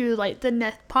them to like the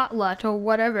next potluck or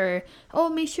whatever. Oh,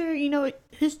 make sure,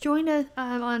 just join us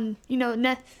on,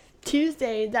 next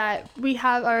Tuesday that we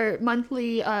have our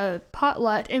monthly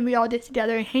potluck, and we all get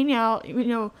together and hang out.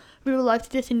 We would love to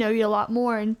get to know you a lot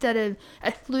more, instead of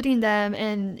excluding them,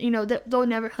 and they'll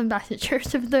never come back to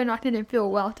church if they're not going to feel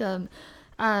welcome.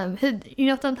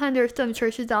 Sometimes there's some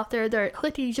churches out there that are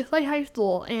cliquey, just like high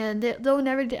school, and they'll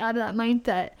never get out of that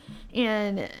mindset.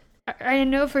 And I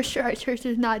know for sure our church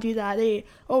does not do that. They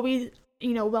always,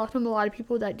 welcome a lot of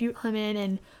people that do come in,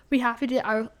 and we have to get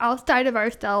outside of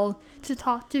ourselves to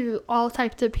talk to all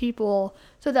types of people,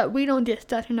 so that we don't get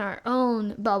stuck in our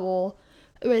own bubble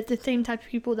with the same type of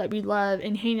people that we love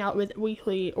and hang out with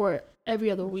weekly or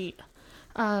every other week.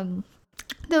 You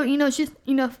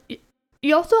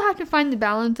also have to find the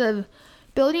balance of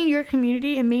building your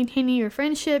community and maintaining your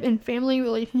friendship and family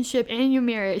relationship and your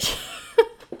marriage.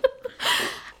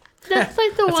 That's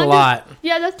like that's a lot.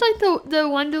 Yeah, that's like the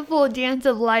wonderful dance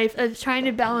of life of trying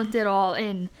to balance it all.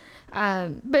 And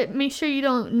but make sure you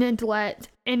don't neglect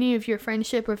any of your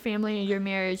friendship or family or your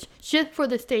marriage just for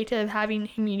the sake of having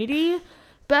community.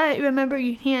 But remember,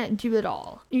 you can't do it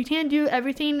all. You can't do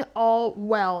everything all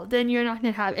well. Then you're not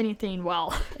going to have anything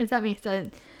well, if that makes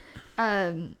sense.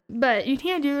 But you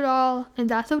can't do it all, and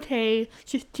that's okay.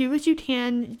 Just do what you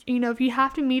can. If you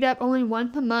have to meet up only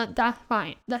once a month, that's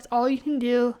fine. That's all you can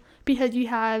do, because you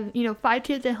have, 5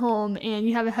 kids at home, and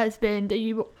you have a husband that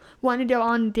you want to go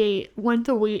on a date once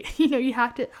a week. You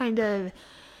have to kind of,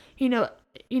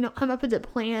 come up with a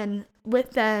plan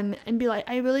with them and be like,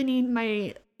 I really need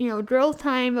my, girls'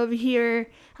 time over here.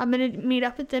 I'm going to meet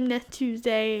up with them next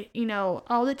Tuesday.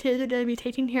 All the kids are going to be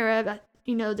taken care of at,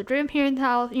 the grandparents'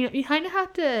 house. You kind of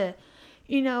have to,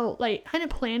 kind of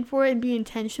plan for it and be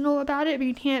intentional about it, but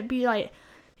you can't be like,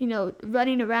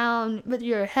 running around with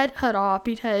your head cut off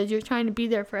because you're trying to be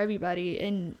there for everybody.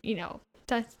 And,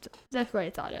 that's what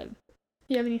I thought of.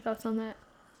 You have any thoughts on that?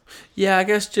 Yeah, I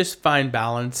guess just find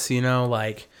balance, kind of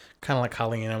like how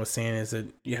Leanna was saying, is that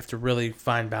you have to really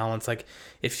find balance. Like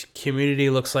if community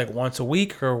looks like once a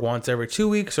week or once every 2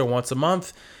 weeks or once a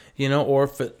month, or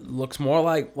if it looks more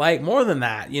like more than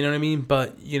that, you know what I mean?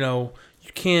 But, you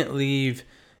can't leave,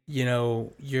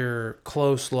 your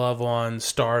close loved ones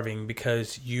starving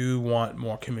because you want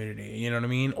more community, you know what I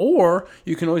mean? Or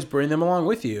you can always bring them along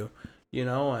with you,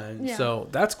 and yeah. So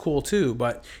that's cool too.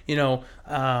 But,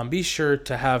 be sure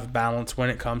to have balance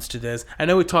when it comes to this. I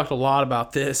know we talked a lot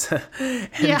about this, and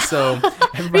yeah. So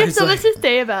we have so much to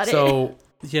say about it. So,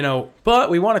 but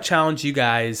we want to challenge you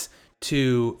guys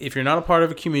to, if you're not a part of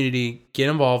a community, get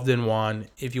involved in one.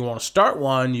 If you want to start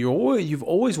one, you've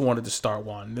always wanted to start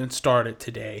one, then start it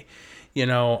today.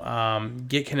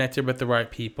 Get connected with the right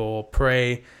people,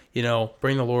 pray,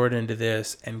 bring the Lord into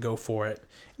this and go for it.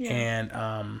 Yeah.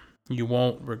 And you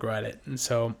won't regret it.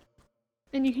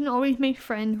 And you can always make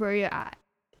friends where you're at.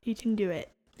 You can do it.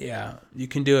 Yeah, you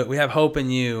can do it. We have hope in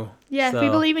you. Yes, we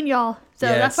believe in y'all. So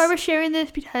yes. That's why we're sharing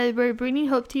this, because we're bringing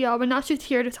hope to y'all. We're not just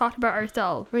here to talk about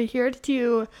ourselves. We're here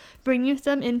to bring you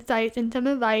some insights and some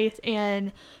advice,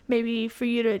 and maybe for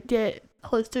you to get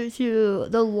closer to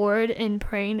the Lord and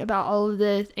praying about all of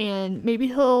this, and maybe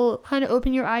he'll kind of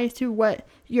open your eyes to what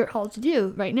you're called to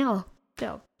do right now.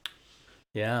 So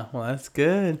Yeah, well, that's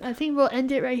good. I think we'll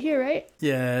end it right here, right?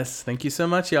 Yes. Thank you so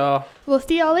much, y'all. We'll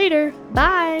see y'all later.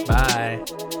 Bye. Bye.